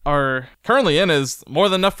that are currently in is more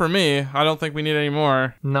than enough for me. I don't think we need any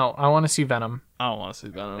more. No, I want to see Venom. I don't want to see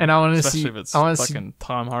Venom. And I want to Especially see... if it's I wanna fucking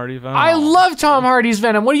Tom Hardy Venom. I love Tom Hardy's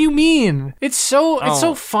Venom. What do you mean? It's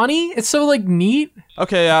so funny. It's so like neat.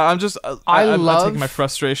 Okay, yeah, I'm just... I'm taking my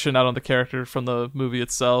frustration out on the character from the movie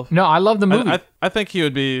itself. No, I love the movie. I think he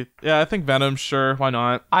would be... Yeah, I think Venom, sure, why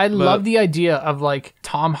not? I love the idea of like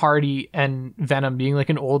Tom Hardy and Venom being like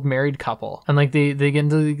an old married couple. And like they get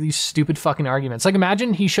into these stupid fucking arguments. Like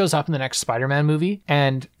imagine he shows up in the next Spider-Man movie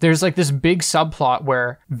and there's like this big subplot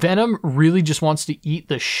where Venom really just wants to eat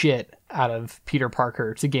the shit out of Peter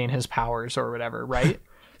Parker to gain his powers or whatever, right?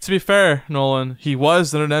 To be fair, Nolan, he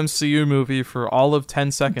was in an MCU movie for all of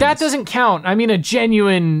 10 seconds. That doesn't count. I mean, a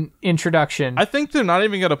genuine introduction. I think they're not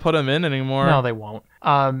even going to put him in anymore. No, they won't.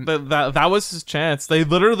 That was his chance. They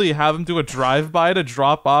literally have him do a drive-by to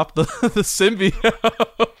drop off the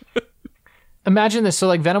symbiote. Imagine this. So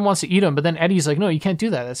like Venom wants to eat him, but then Eddie's like, no, you can't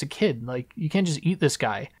do that. That's a kid. Like you can't just eat this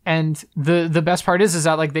guy. And the best part is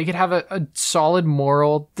that like they could have a solid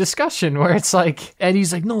moral discussion where it's like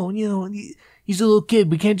Eddie's like, no, he's a little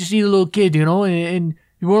kid. We can't just eat a little kid, and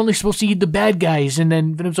we're only supposed to eat the bad guys. And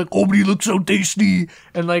then Venom's like, oh, but he looks so tasty.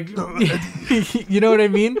 And like, you know what I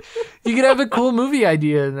mean? You could have a cool movie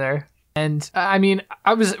idea in there. And I mean,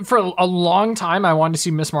 I was for a long time, I wanted to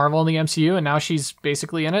see Miss Marvel in the MCU, and now she's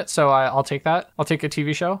basically in it. So I'll take that. I'll take a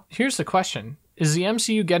TV show. Here's the question. Is the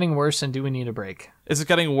MCU getting worse, and do we need a break? Is it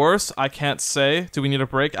getting worse? I can't say. Do we need a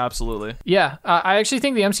break? Absolutely. Yeah, I actually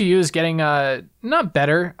think the MCU is getting not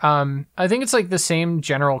better. I think it's like the same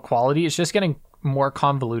general quality. It's just getting more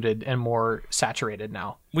convoluted and more saturated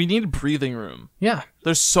now. We need breathing room. Yeah.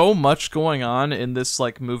 There's so much going on in this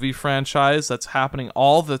like movie franchise that's happening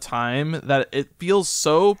all the time that it feels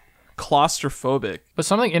so claustrophobic. But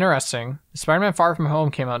something interesting, Spider-Man Far From Home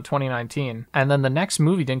came out in 2019, and then the next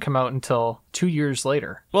movie didn't come out until 2 years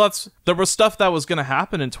later. Well, there was stuff that was going to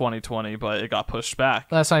happen in 2020, but it got pushed back.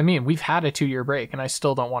 That's what I mean. We've had a 2-year break, and I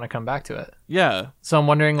still don't want to come back to it. Yeah. So I'm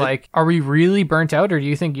wondering, like, are we really burnt out, or do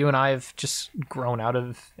you think you and I have just grown out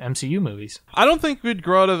of MCU movies? I don't think we'd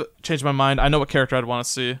grow out of... Change my mind. I know what character I'd want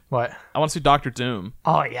to see. What? I want to see Doctor Doom.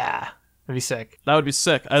 Oh, yeah. That'd be sick. That would be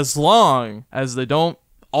sick. As long as they don't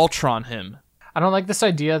Ultron him. I don't like this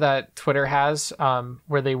idea that Twitter has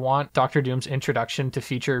where they want Doctor Doom's introduction to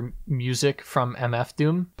feature music from MF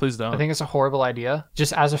Doom. Please don't. I think it's a horrible idea.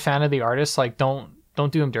 Just as a fan of the artist, like don't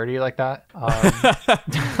do him dirty like that.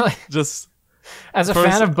 Just as a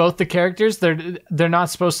fan of both the characters, they're not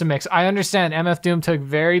supposed to mix. I understand MF Doom took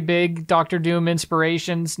very big Doctor Doom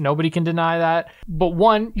inspirations. Nobody can deny that. But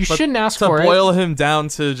one, you shouldn't ask for it. To boil him down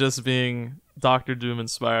to just being Doctor Doom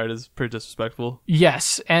inspired is pretty disrespectful.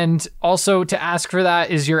 Yes, and also to ask for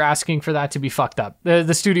that is you're asking for that to be fucked up.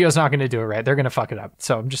 The studio's not going to do it right. They're going to fuck it up.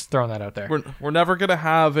 So I'm just throwing that out there. We're never going to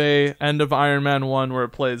have a end of Iron Man 1 where it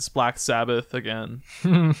plays Black Sabbath again.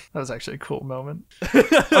 That was actually a cool moment.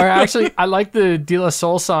 Or actually, I like the De La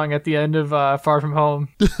Soul song at the end of Far From Home.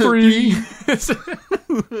 Free.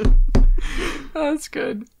 Oh, that's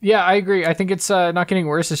good. Yeah, I agree. I think it's not getting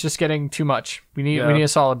worse. It's just getting too much. We need a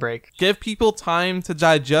solid break. Give people time to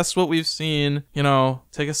digest what we've seen.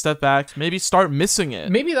 Take a step back. Maybe start missing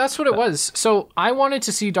it. Maybe that's what it was. So I wanted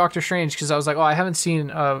to see Doctor Strange because I was like, I haven't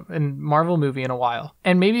seen a Marvel movie in a while.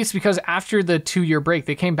 And maybe it's because after the 2-year break,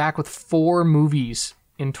 they came back with 4 movies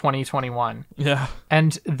in 2021. Yeah.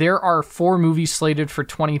 And there are 4 movies slated for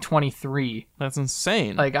 2023. That's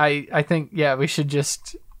insane. Like, I think, we should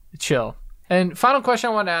just chill. And final question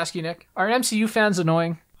I wanted to ask you, Nick. Are MCU fans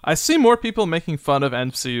annoying? I see more people making fun of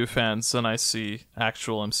MCU fans than I see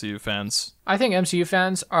actual MCU fans. I think MCU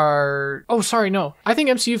fans are... Oh, sorry, no. I think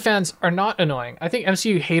MCU fans are not annoying. I think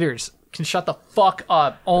MCU haters can shut the fuck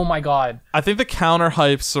up. Oh my god. I think the counter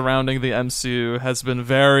hype surrounding the MCU has been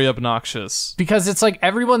very obnoxious. Because it's like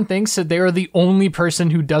everyone thinks that they are the only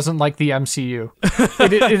person wwho doesn't like the MCU.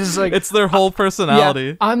 It is like... It's their whole personality.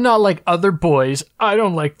 Yeah, I'm not like other boys. I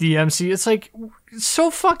don't like the MCU. It's like...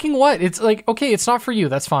 So fucking what? It's like, okay, it's not for you.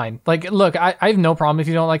 That's fine. Like, look, I have no problem if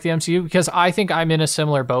you don't like the MCU because I think I'm in a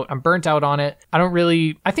similar boat. I'm burnt out on it.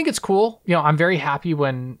 I think it's cool. You know, I'm very happy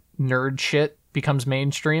when nerd shit becomes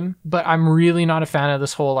mainstream, but I'm really not a fan of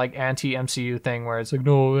this whole like anti-MCU thing where it's like,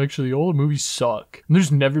 no, actually all the movies suck. And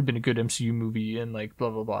there's never been a good MCU movie and like blah,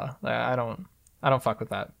 blah, blah. Like, I don't fuck with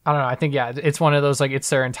that. I don't know. I think, yeah, it's one of those, like, it's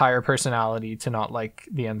their entire personality to not like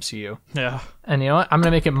the MCU. Yeah. And you know what? I'm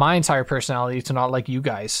going to make it my entire personality to not like you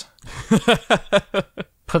guys.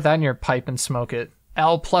 Put that in your pipe and smoke it.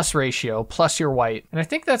 L plus ratio plus you're white. And I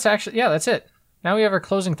think that's actually, yeah, that's it. Now we have our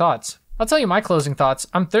closing thoughts. I'll tell you my closing thoughts.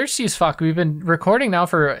 I'm thirsty as fuck. We've been recording now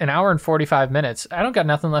for an hour and 45 minutes. I don't got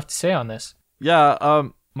nothing left to say on this. Yeah,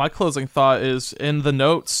 my closing thought is in the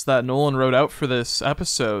notes that Nolan wrote out for this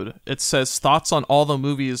episode, it says thoughts on all the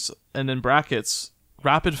movies and in brackets,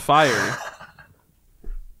 rapid fire.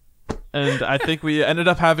 And I think we ended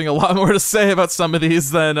up having a lot more to say about some of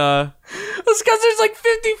these than, That's because there's like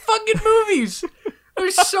 50 fucking movies.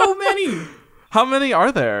 There's so many. How many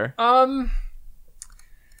are there?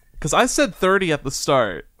 Because I said 30 at the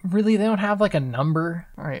start. Really? They don't have like a number?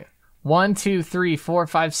 All right. 1, 2, 3, 4,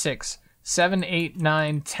 5, 6. 7, 8,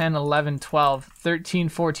 9, 10, 11, 12, 13,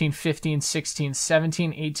 14, 15, 16,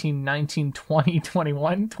 17, 18, 19, 20,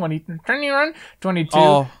 21, 21,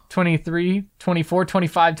 22, 23, 24,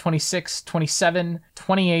 25, 26, 27,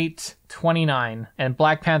 28, 29. And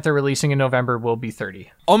Black Panther releasing in November will be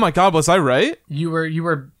 30. Oh my god, was I right? You were...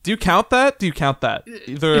 Do you count that?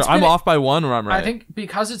 Either I'm off by one or I'm right. I think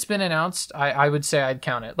because it's been announced, I would say I'd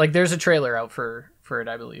count it. Like, there's a trailer out for it,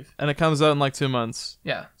 I believe. And it comes out in like 2 months.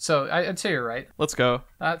 Yeah, so I'd say you're right. Let's go.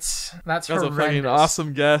 That's a fucking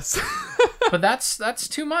awesome guess. But that's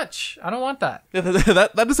too much. I don't want that. Yeah,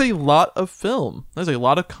 that is a lot of film. There's a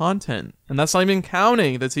lot of content. And that's not even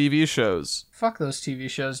counting the TV shows. Fuck those TV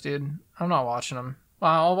shows, dude. I'm not watching them.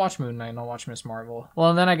 Well, I'll watch Moon Knight and I'll watch Miss Marvel. Well,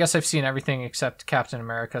 and then I guess I've seen everything except Captain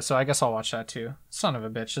America, so I guess I'll watch that too. Son of a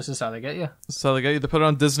bitch, this is how they get you. This is how they get you. They put it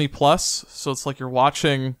on Disney Plus, so it's like you're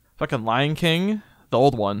watching fucking Lion King, the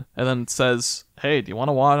old one, and then it says, hey, do you want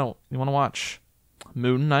to watch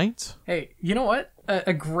Moon Knight? Hey, you know what?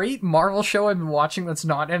 A great Marvel show I've been watching that's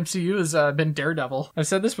not MCU has been Daredevil. I've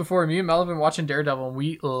said this before. Me and Mel have been watching Daredevil, and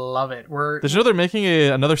we love it. Did you know they're making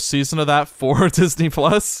another season of that for Disney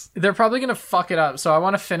Plus? They're probably gonna fuck it up, so I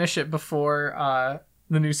want to finish it before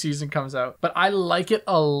the new season comes out. But I like it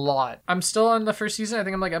a lot. I'm still on the first season. I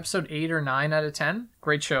think I'm like episode 8 or 9 out of 10.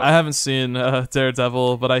 Great show. I haven't seen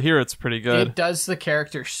Daredevil, but I hear it's pretty good. It does the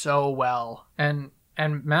character so well, and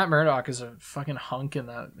Matt Murdock is a fucking hunk in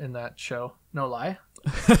that show. No lie.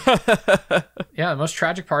 Yeah, the most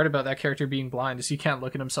tragic part about that character being blind is he can't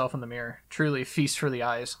look at himself in the mirror. Truly a feast for the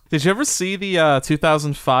eyes. Did you ever see the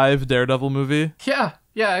 2005 Daredevil movie? Yeah,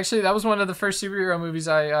 actually, that was one of the first superhero movies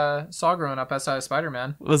I saw growing up outside of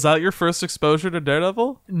Spider-Man. Was that your first exposure to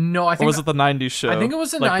Daredevil? No, I think... Or was it the 90s show? I think it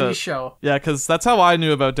was the 90s show. Yeah, because that's how I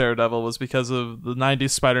knew about Daredevil, was because of the 90s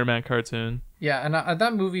Spider-Man cartoon. Yeah, and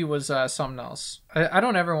that movie was something else. I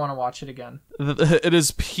don't ever want to watch it again. It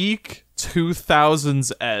is peak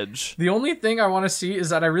 2000s edge. The only thing I want to see is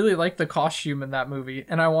that I really like the costume in that movie,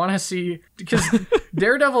 and I want to see, because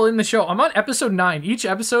Daredevil in the show, I'm on episode 9. Each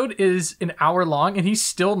episode is an hour long, and he's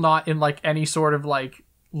still not in like any sort of like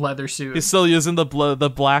leather suit. He's still using the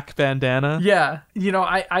black bandana. Yeah, you know,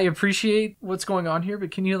 I appreciate what's going on here,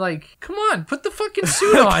 but can you like, come on, put the fucking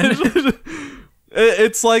suit on.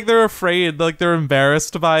 It's like they're afraid, like they're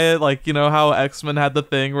embarrassed by it. Like, you know how X-Men had the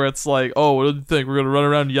thing where it's like, oh, what do you think? We're going to run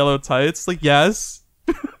around in yellow tights? Like, yes.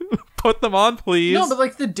 Put them on, please. No, but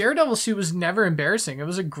like the Daredevil suit was never embarrassing. It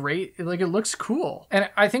was a great, like, it looks cool. And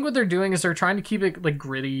I think what they're doing is they're trying to keep it like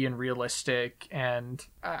gritty and realistic. And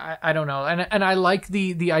I don't know. And I like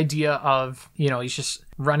the idea of, you know, he's just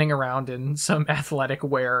running around in some athletic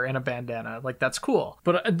wear and a bandana. Like, that's cool.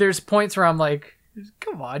 But there's points where I'm like,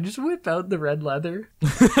 come on, just whip out the red leather.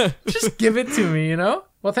 Just give it to me, you know?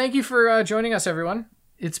 Well, thank you for joining us, everyone.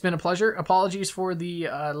 It's been a pleasure. Apologies for the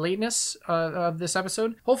lateness of this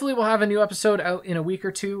episode. Hopefully we'll have a new episode out in a week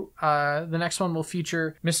or two. The next one will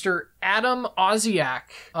feature Mr. Adam Oziak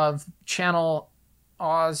of channel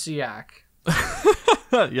Oziak.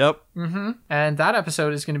 Yep. And that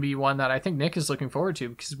episode is going to be one that I think Nick is looking forward to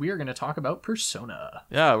because we are going to talk about Persona.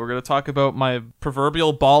 Yeah, we're going to talk about my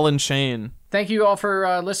proverbial ball and chain. Thank you all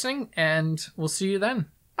for listening, and we'll see you then.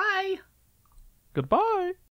 Bye. Goodbye.